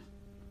Buchanan.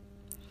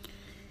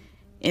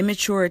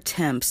 Immature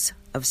attempts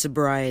of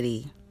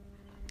sobriety,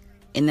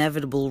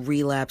 inevitable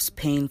relapse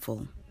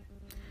painful.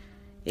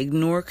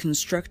 Ignore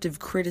constructive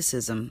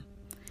criticism,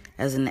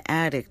 as an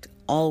addict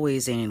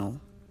always anal.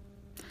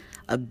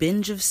 A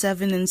binge of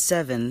 7 and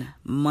 7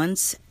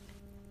 months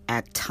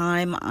at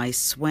time I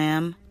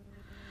swam.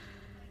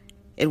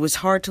 It was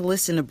hard to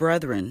listen to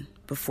brethren.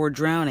 Before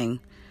drowning,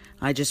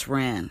 I just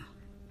ran.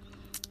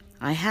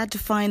 I had to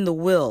find the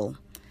will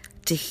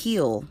to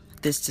heal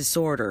this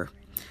disorder,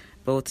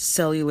 both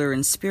cellular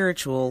and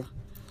spiritual,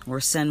 or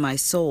send my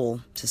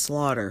soul to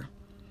slaughter.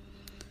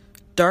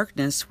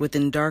 Darkness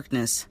within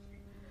darkness,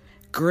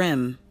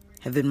 grim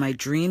have been my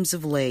dreams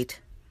of late.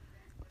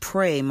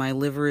 Pray my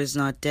liver is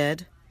not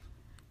dead.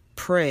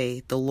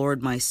 Pray the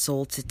Lord my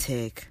soul to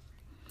take.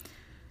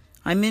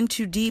 I'm in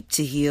too deep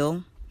to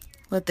heal.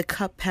 Let the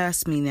cup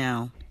pass me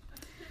now.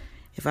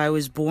 If I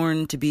was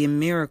born to be a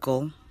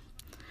miracle,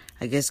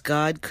 I guess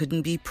God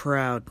couldn't be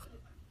proud.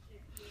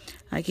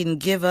 I can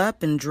give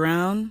up and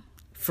drown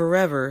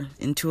forever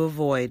into a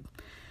void.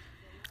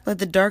 Let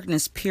the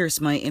darkness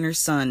pierce my inner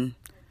sun,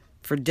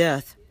 for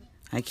death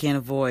I can't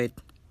avoid.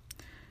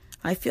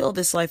 I feel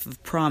this life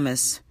of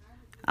promise.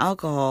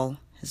 Alcohol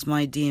is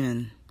my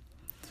demon.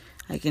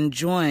 I can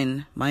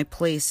join my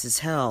place is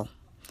hell.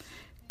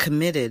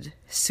 Committed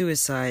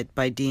suicide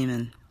by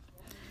demon.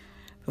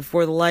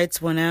 Before the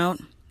lights went out,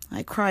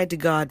 I cried to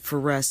God for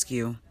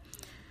rescue.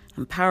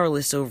 I'm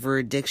powerless over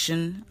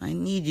addiction. I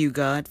need you,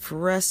 God, for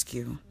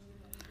rescue.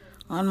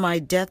 On my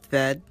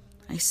deathbed,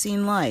 I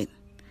seen light.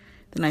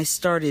 Then I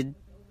started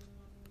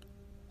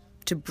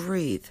to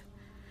breathe.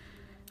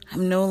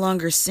 I'm no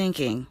longer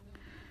sinking.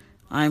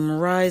 I'm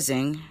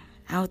rising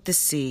out the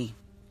sea.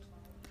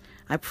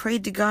 I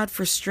prayed to God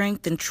for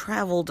strength and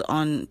traveled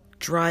on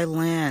dry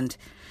land.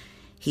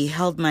 He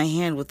held my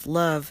hand with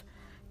love,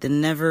 then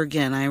never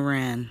again I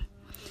ran.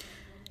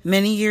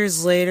 Many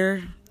years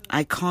later,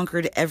 I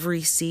conquered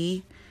every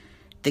sea,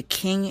 the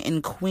king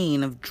and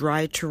queen of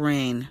dry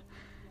terrain.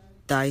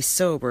 Thy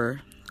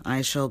sober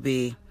I shall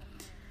be.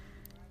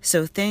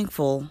 So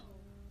thankful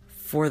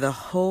for the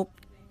hope,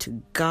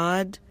 to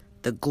God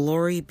the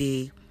glory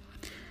be.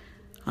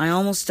 I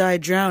almost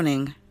died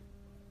drowning.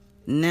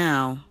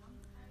 Now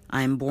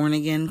I am born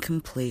again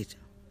complete.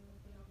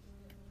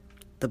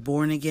 The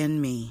Born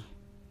Again Me.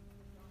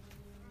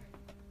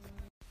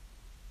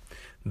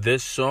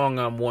 This song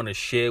I want to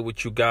share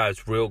with you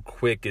guys real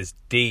quick is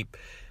deep.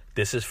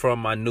 This is from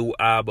my new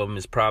album.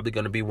 It's probably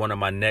going to be one of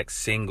my next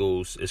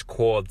singles. It's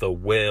called The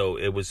Will.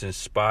 It was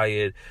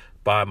inspired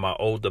by my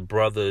older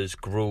brother's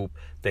group.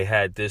 They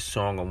had this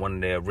song on one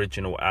of their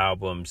original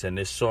albums, and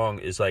this song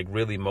is like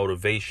really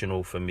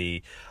motivational for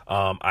me.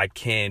 I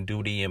can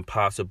do the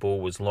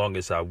impossible as long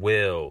as I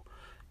will.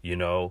 You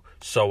know,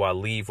 so I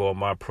leave all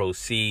my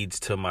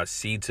proceeds to my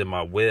seeds in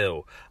my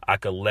will. I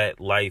could let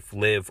life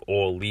live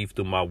or leave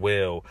through my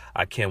will.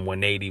 I can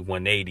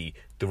 180,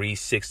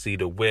 360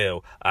 the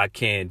will. I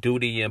can do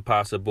the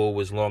impossible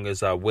as long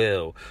as I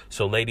will.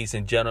 So ladies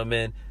and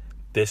gentlemen,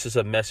 this is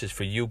a message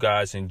for you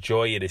guys.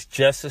 Enjoy it. It's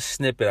just a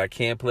snippet. I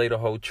can't play the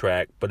whole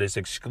track, but it's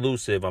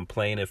exclusive. I'm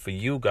playing it for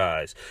you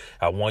guys.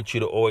 I want you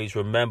to always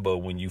remember,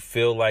 when you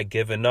feel like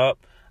giving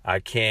up,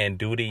 I can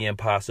do the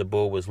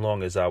impossible as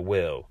long as I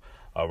will.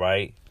 All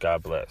right.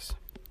 God bless.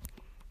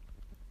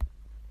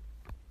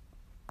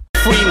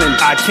 Freeman,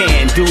 I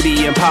can do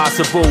the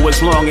impossible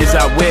as long as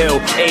I will.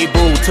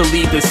 Able to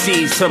lead the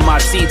seeds to my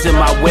seeds in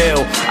my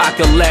will. I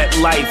can let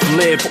life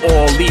live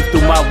or leave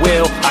through my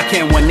will. I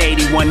can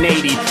 180,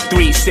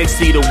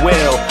 360 the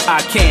will. I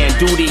can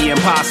do the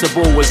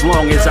impossible as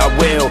long as I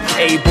will.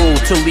 Able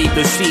to lead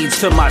the seeds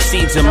to my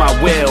seeds in my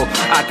will.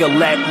 I can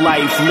let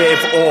life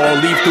live or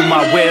leave through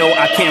my will.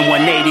 I can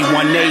 180,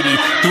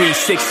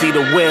 360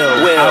 the will.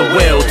 I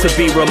will to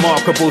be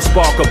remarkable,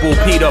 sparkable,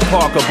 Peter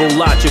Parkerable,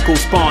 logical,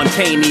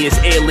 spontaneous,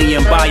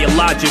 alien,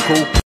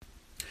 biological.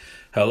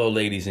 Hello,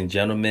 ladies and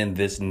gentlemen.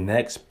 This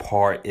next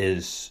part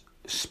is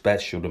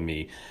special to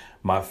me.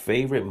 My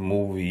favorite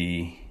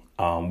movie,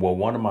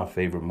 one of my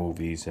favorite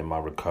movies in my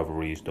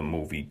recovery is the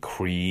movie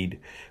Creed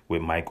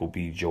with Michael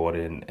B.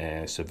 Jordan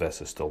and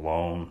Sylvester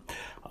Stallone.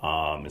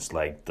 It's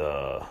like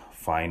the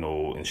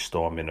final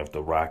installment of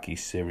the Rocky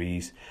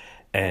series.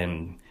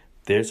 And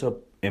there's an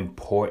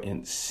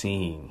important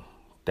scene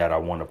that I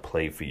want to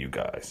play for you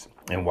guys.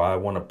 And why I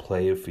want to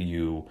play it for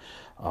you,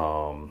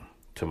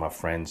 to my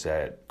friends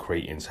at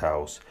Creighton's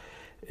house,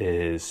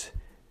 is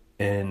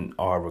in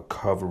our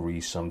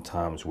recovery,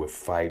 sometimes we're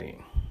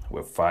fighting.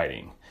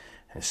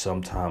 And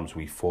sometimes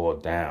we fall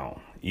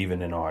down.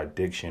 Even in our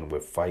addiction, we're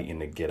fighting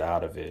to get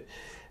out of it.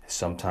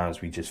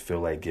 Sometimes we just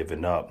feel like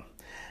giving up.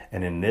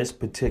 And in this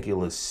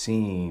particular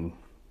scene,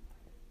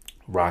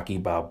 Rocky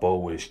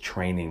Balboa is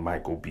training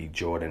Michael B.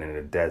 Jordan in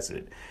the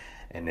desert.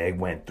 And they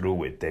went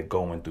through it. They're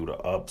going through the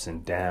ups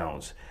and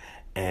downs.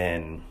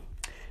 And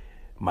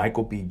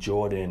Michael B.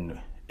 Jordan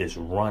is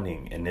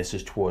running, and this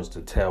is towards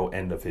the tail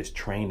end of his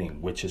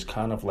training, which is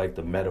kind of like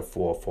the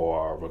metaphor for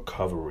our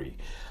recovery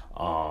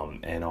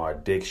and our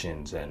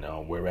addictions. And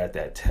we're at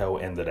that tail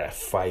end of that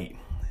fight,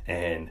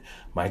 and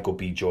Michael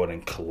B.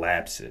 Jordan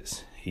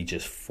collapses. He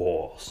just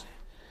falls,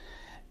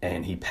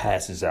 and he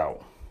passes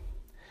out.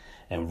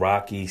 And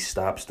Rocky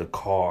stops the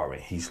car,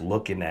 and he's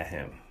looking at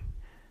him,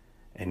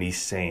 and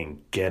he's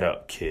saying, "Get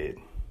up, kid.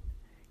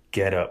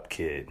 Get up,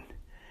 kid."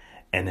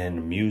 And then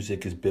the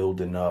music is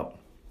building up.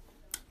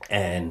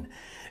 And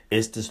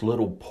it's this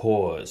little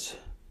pause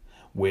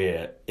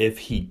where if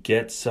he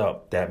gets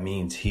up, that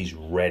means he's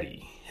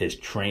ready. His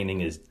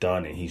training is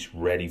done and he's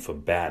ready for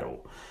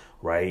battle,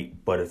 right?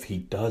 But if he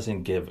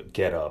doesn't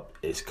get up,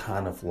 it's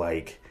kind of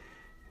like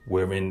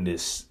we're in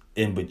this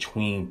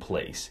in-between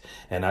place.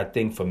 And I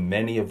think for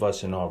many of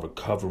us in our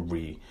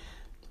recovery,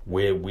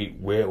 we're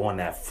on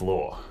that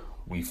floor.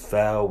 We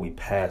fell, we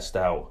passed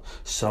out.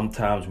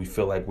 Sometimes we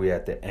feel like we're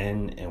at the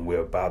end and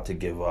we're about to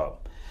give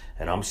up.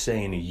 And I'm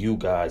saying to you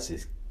guys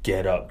is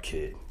get up,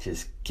 kid.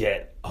 Just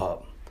get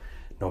up.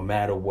 No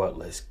matter what,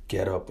 let's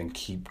get up and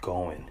keep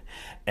going.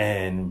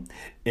 And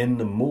in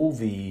the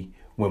movie,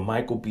 when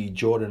Michael B.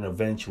 Jordan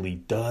eventually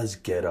does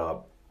get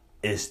up,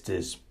 it's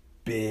this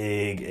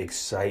big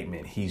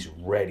excitement. He's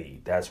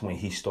ready. That's when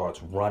he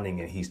starts running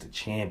and he's the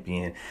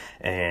champion.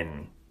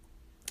 And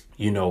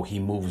you know, he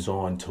moves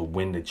on to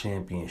win the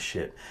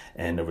championship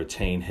and to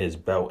retain his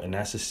belt. And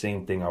that's the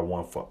same thing I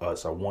want for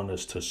us. I want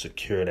us to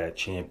secure that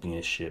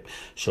championship.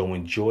 So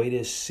enjoy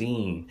this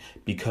scene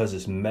because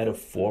it's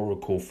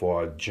metaphorical for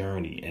our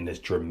journey and it's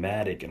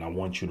dramatic, and I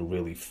want you to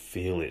really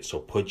feel it. So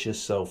put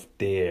yourself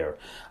there.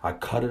 I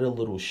cut it a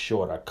little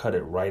short. I cut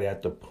it right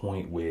at the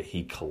point where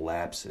he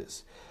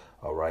collapses.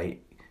 All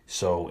right.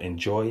 So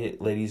enjoy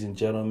it, ladies and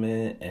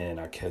gentlemen, and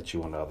I'll catch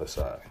you on the other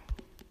side.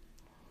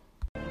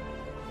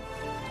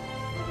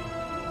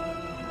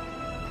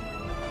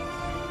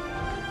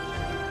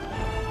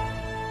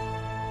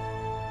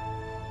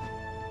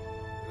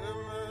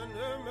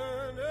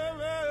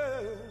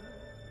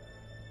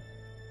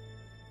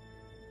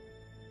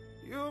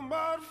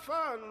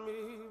 Find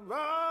me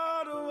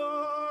by the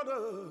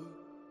water,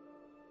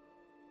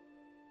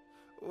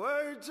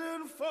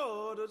 waiting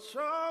for the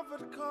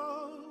trumpet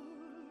call.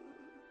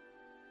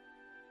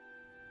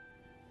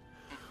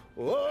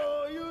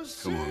 Oh, you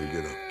see me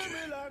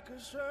like a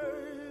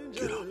stranger.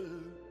 Get up.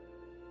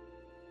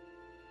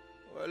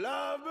 Well,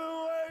 I've been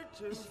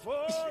waiting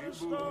for the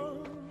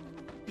storm.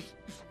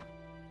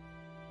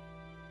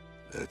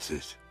 That's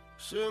it.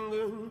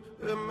 Singing,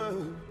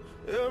 amen,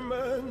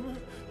 amen,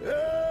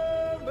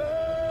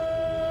 amen.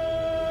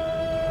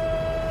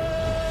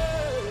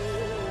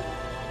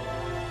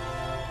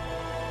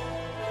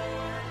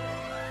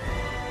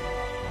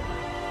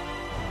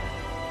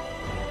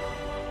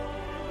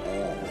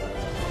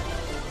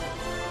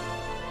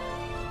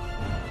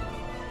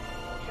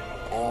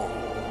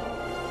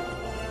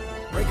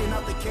 Breaking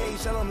out the cage,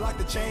 shall unlock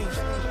the change.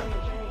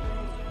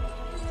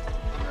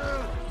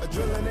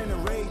 Adrenaline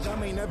and rage, I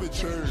may never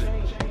change.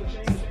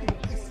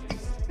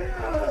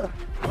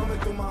 Coming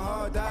through my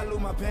heart,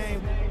 dilute my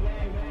pain.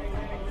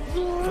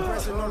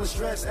 Compressing all the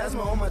stress,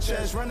 asthma on my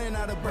chest, running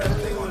out of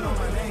breath, they gon' know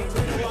my name.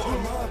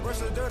 Brush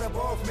the dirt up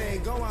off me,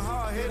 going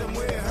hard, hit him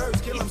where it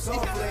hurts, kill him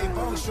softly.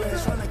 Bone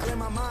stress, trying to clear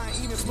my mind,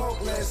 even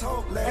smokeless,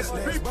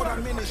 hopelessness. But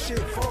I'm in this shit,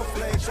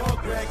 full-fledged,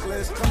 talk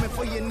reckless. Coming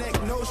for your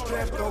neck, no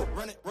strap, go.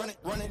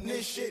 Running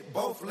this shit,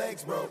 both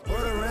legs, bro.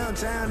 Word around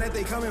town that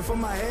they coming for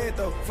my head,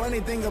 though. Funny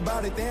thing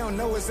about it, they don't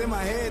know it's in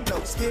my head,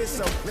 though.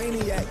 Schizo,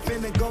 maniac,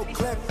 finna go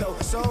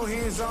klepto. So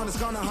hands-on, it's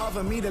gonna hard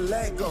for me to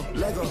let go.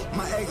 Lego,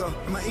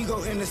 my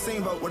ego in the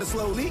same boat. With a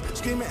slowly,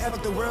 screaming at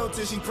the world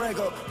till she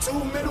prego.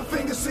 2 middle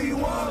fingers to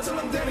you all till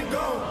I'm dead and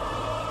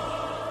gone.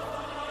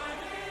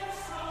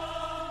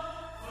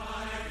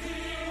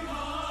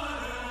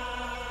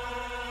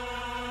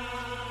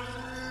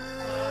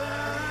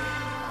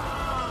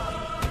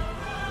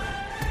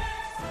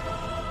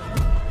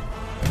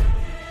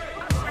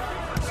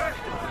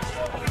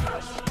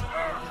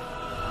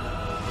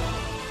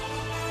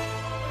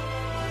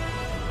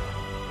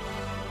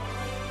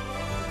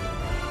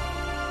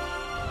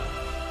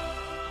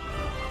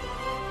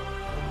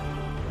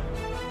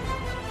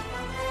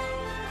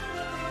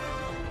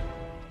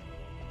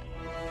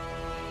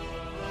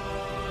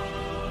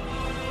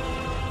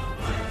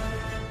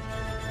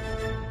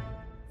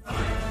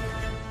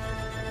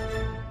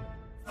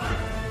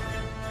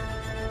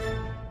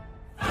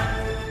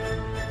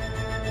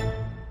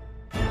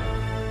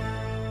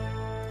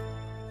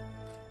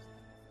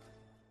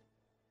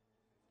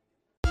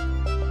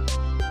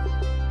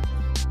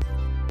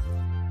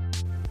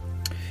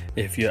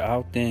 If you're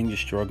out there and you're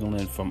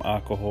struggling from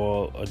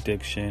alcohol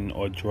addiction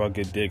or drug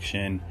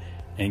addiction,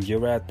 and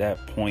you're at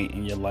that point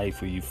in your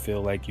life where you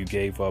feel like you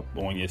gave up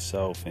on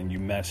yourself and you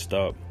messed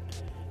up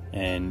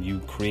and you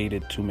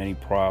created too many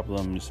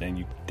problems and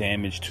you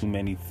damaged too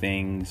many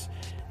things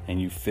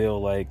and you feel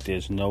like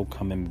there's no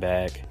coming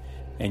back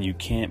and you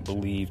can't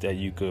believe that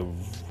you could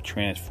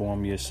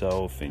transform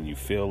yourself and you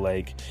feel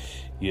like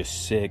you're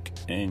sick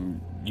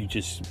and you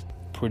just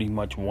pretty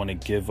much want to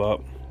give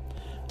up,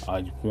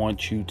 I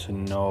want you to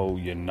know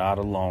you're not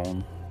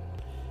alone.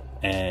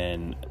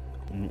 And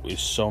with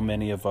so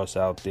many of us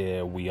out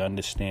there, we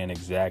understand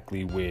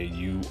exactly where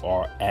you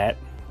are at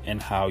and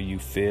how you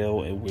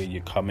feel and where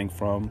you're coming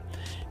from,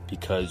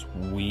 because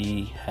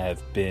we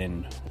have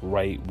been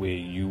right where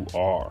you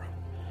are.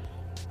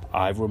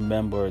 I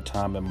remember a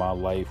time in my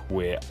life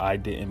where I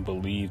didn't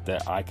believe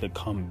that I could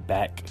come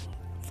back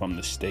from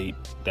the state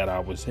that I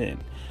was in.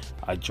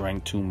 I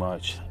drank too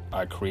much.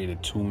 I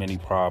created too many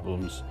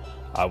problems.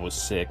 I was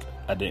sick.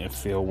 I didn't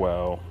feel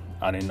well.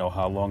 I didn't know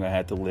how long I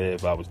had to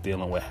live. I was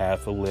dealing with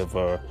half a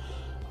liver.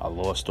 I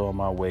lost all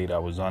my weight. I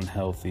was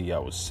unhealthy. I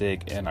was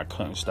sick, and I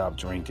couldn't stop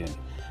drinking.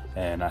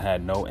 And I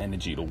had no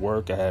energy to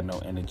work. I had no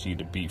energy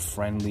to be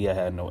friendly. I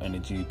had no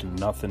energy to do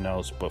nothing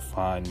else but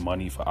find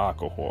money for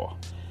alcohol.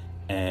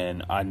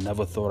 And I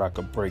never thought I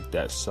could break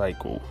that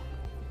cycle.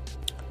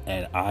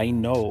 And I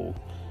know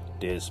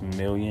there's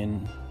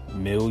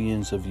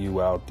millions of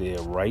you out there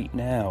right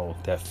now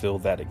that feel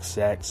that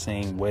exact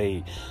same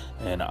way,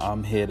 and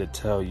I'm here to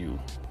tell you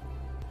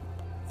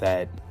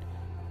that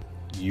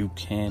you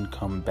can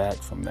come back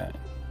from that.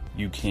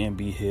 You can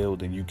be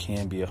healed and you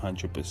can be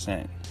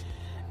 100%.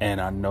 And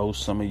I know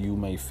some of you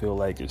may feel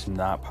like it's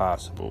not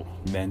possible.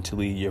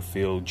 Mentally you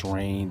feel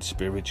drained,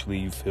 spiritually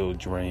you feel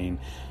drained,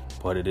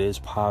 but it is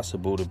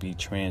possible to be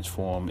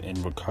transformed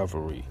in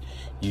recovery.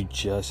 You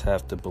just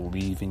have to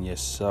believe in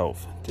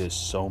yourself. There's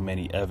so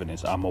many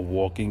evidence. I'm a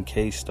walking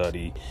case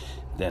study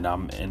that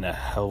I'm in the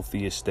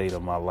healthiest state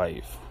of my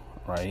life,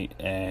 right?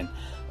 And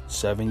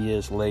 7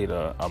 years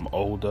later, I'm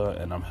older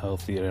and I'm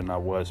healthier than I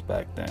was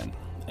back then.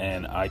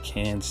 And I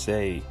can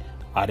say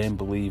I didn't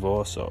believe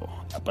also,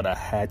 but I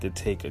had to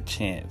take a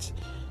chance.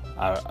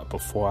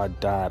 Before I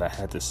died, I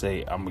had to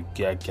say,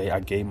 I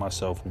gave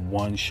myself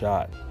one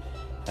shot.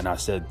 And I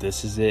said,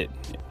 this is it.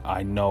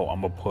 I know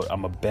I'm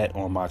a bet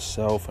on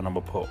myself, and I'm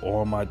gonna put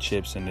all my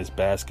chips in this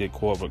basket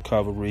called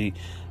recovery,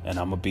 and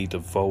I'm gonna be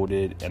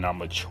devoted, and I'm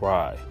gonna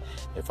try.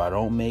 If I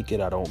don't make it,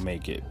 I don't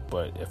make it.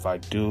 But if I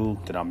do,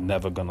 then I'm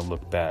never gonna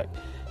look back.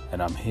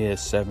 And I'm here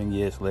 7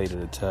 years later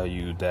to tell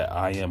you that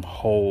I am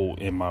whole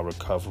in my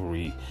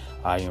recovery.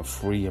 I am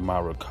free in my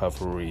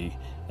recovery,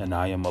 and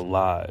I am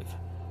alive.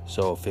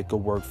 So if it could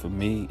work for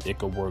me, it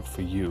could work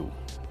for you.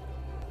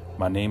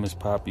 My name is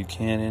Pop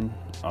Buchanan.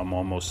 I'm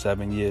almost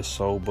 7 years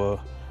sober.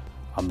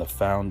 I'm the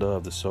founder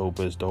of the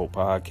Sober is Dope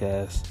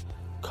podcast.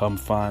 Come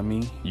find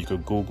me. You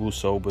could Google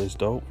Sober is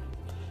Dope,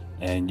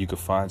 and you could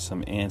find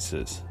some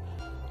answers.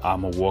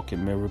 I'm a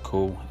walking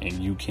miracle, and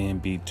you can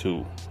be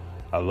too.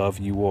 I love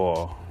you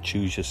all.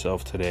 Choose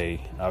yourself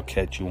today. I'll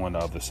catch you on the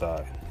other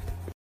side.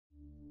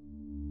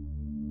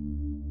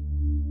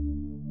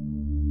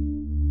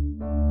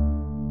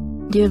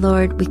 Dear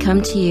Lord, we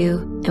come to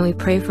you and we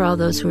pray for all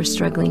those who are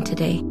struggling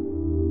today.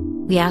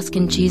 We ask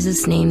in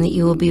Jesus' name that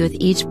you will be with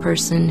each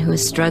person who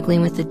is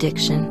struggling with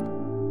addiction,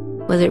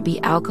 whether it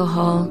be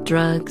alcohol,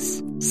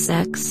 drugs,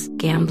 sex,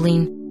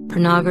 gambling,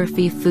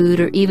 pornography, food,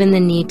 or even the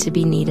need to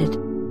be needed.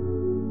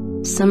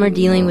 Some are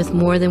dealing with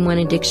more than one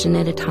addiction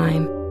at a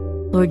time.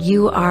 Lord,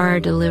 you are our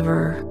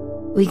deliverer.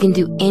 We can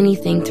do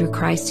anything through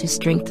Christ who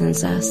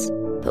strengthens us,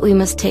 but we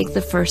must take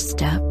the first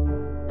step.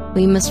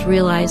 We must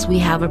realize we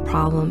have a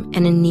problem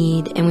and a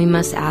need, and we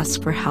must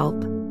ask for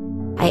help.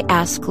 I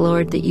ask,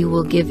 Lord, that you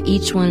will give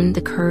each one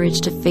the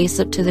courage to face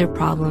up to their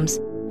problems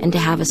and to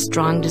have a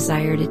strong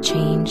desire to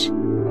change.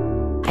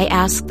 I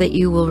ask that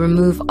you will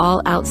remove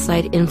all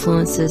outside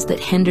influences that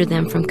hinder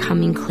them from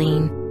coming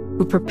clean,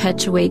 who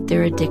perpetuate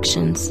their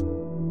addictions.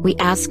 We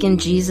ask in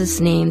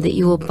Jesus' name that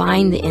you will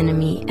bind the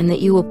enemy and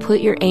that you will put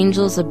your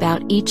angels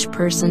about each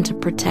person to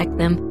protect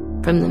them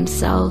from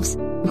themselves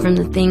and from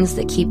the things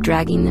that keep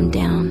dragging them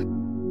down.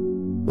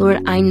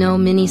 Lord, I know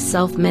many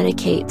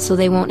self-medicate so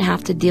they won't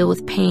have to deal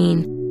with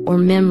pain or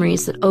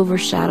memories that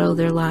overshadow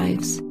their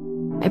lives.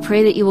 I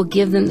pray that you will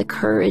give them the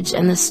courage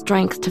and the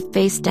strength to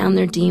face down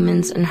their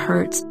demons and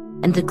hurts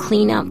and to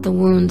clean out the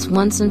wounds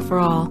once and for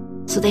all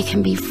so they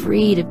can be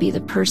free to be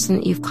the person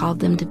that you've called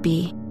them to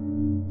be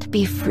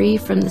free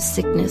from the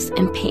sickness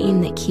and pain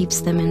that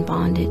keeps them in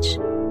bondage.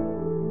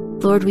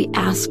 Lord, we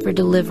ask for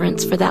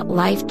deliverance, for that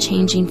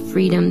life-changing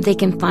freedom they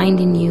can find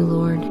in you,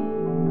 Lord.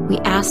 We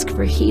ask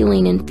for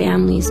healing in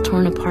families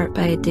torn apart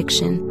by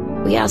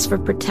addiction. We ask for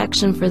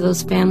protection for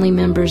those family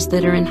members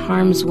that are in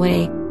harm's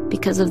way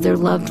because of their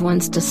loved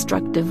ones'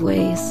 destructive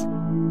ways.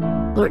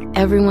 Lord,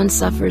 everyone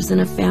suffers in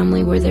a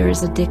family where there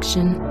is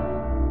addiction.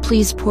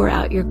 Please pour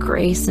out your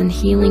grace and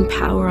healing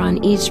power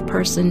on each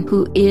person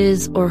who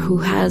is or who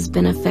has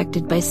been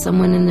affected by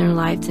someone in their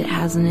life that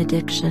has an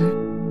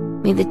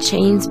addiction. May the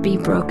chains be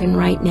broken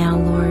right now,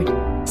 Lord.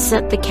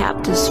 Set the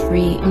captives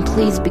free, and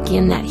please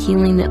begin that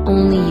healing that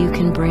only you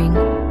can bring.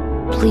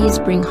 Please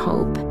bring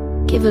hope.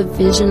 Give a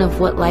vision of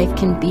what life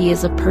can be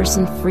as a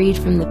person freed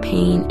from the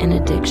pain and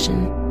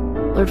addiction.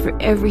 Lord, for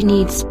every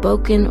need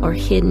spoken or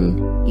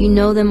hidden, you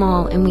know them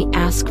all, and we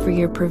ask for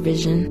your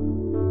provision.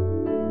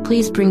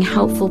 Please bring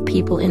helpful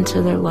people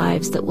into their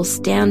lives that will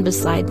stand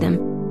beside them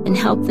and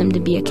help them to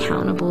be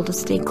accountable to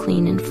stay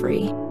clean and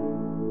free.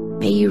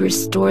 May you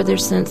restore their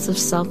sense of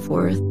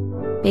self-worth.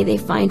 May they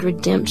find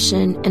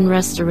redemption and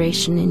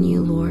restoration in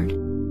you, Lord.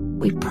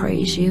 We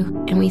praise you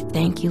and we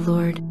thank you,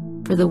 Lord,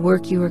 for the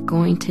work you are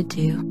going to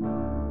do.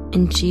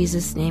 In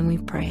Jesus' name we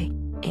pray.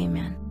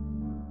 Amen.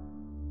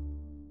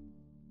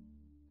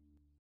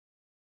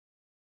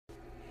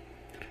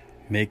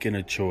 Making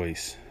a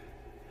choice.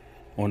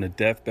 On the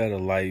deathbed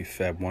of life,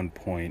 at one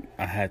point,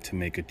 I had to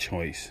make a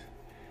choice.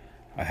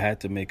 I had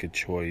to make a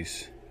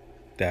choice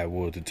that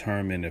will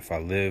determine if I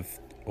lived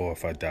or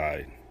if I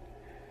died.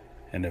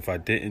 And if I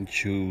didn't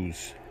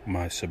choose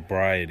my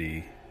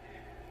sobriety,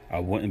 I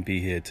wouldn't be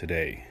here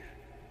today.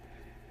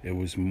 It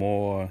was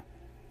more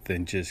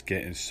than just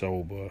getting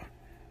sober.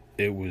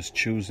 It was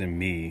choosing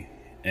me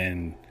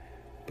and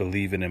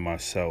believing in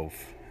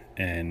myself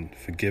and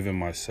forgiving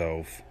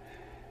myself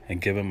and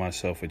giving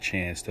myself a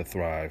chance to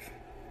thrive.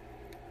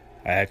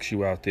 I ask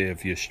you out there,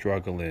 if you're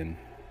struggling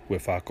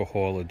with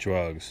alcohol or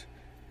drugs,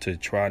 to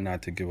try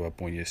not to give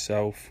up on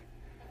yourself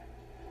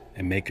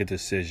and make a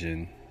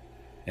decision.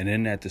 And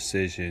in that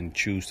decision,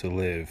 choose to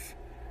live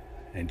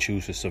and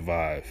choose to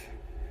survive.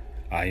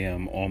 I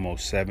am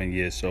almost 7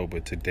 years sober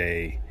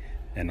today,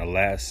 and the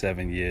last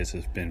 7 years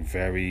has been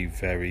very,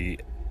 very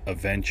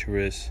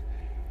adventurous,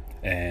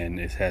 and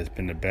it has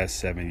been the best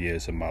 7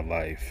 years of my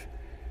life.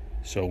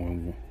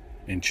 So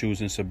in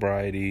choosing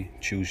sobriety,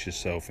 choose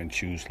yourself and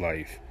choose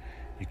life.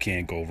 You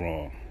can't go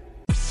wrong.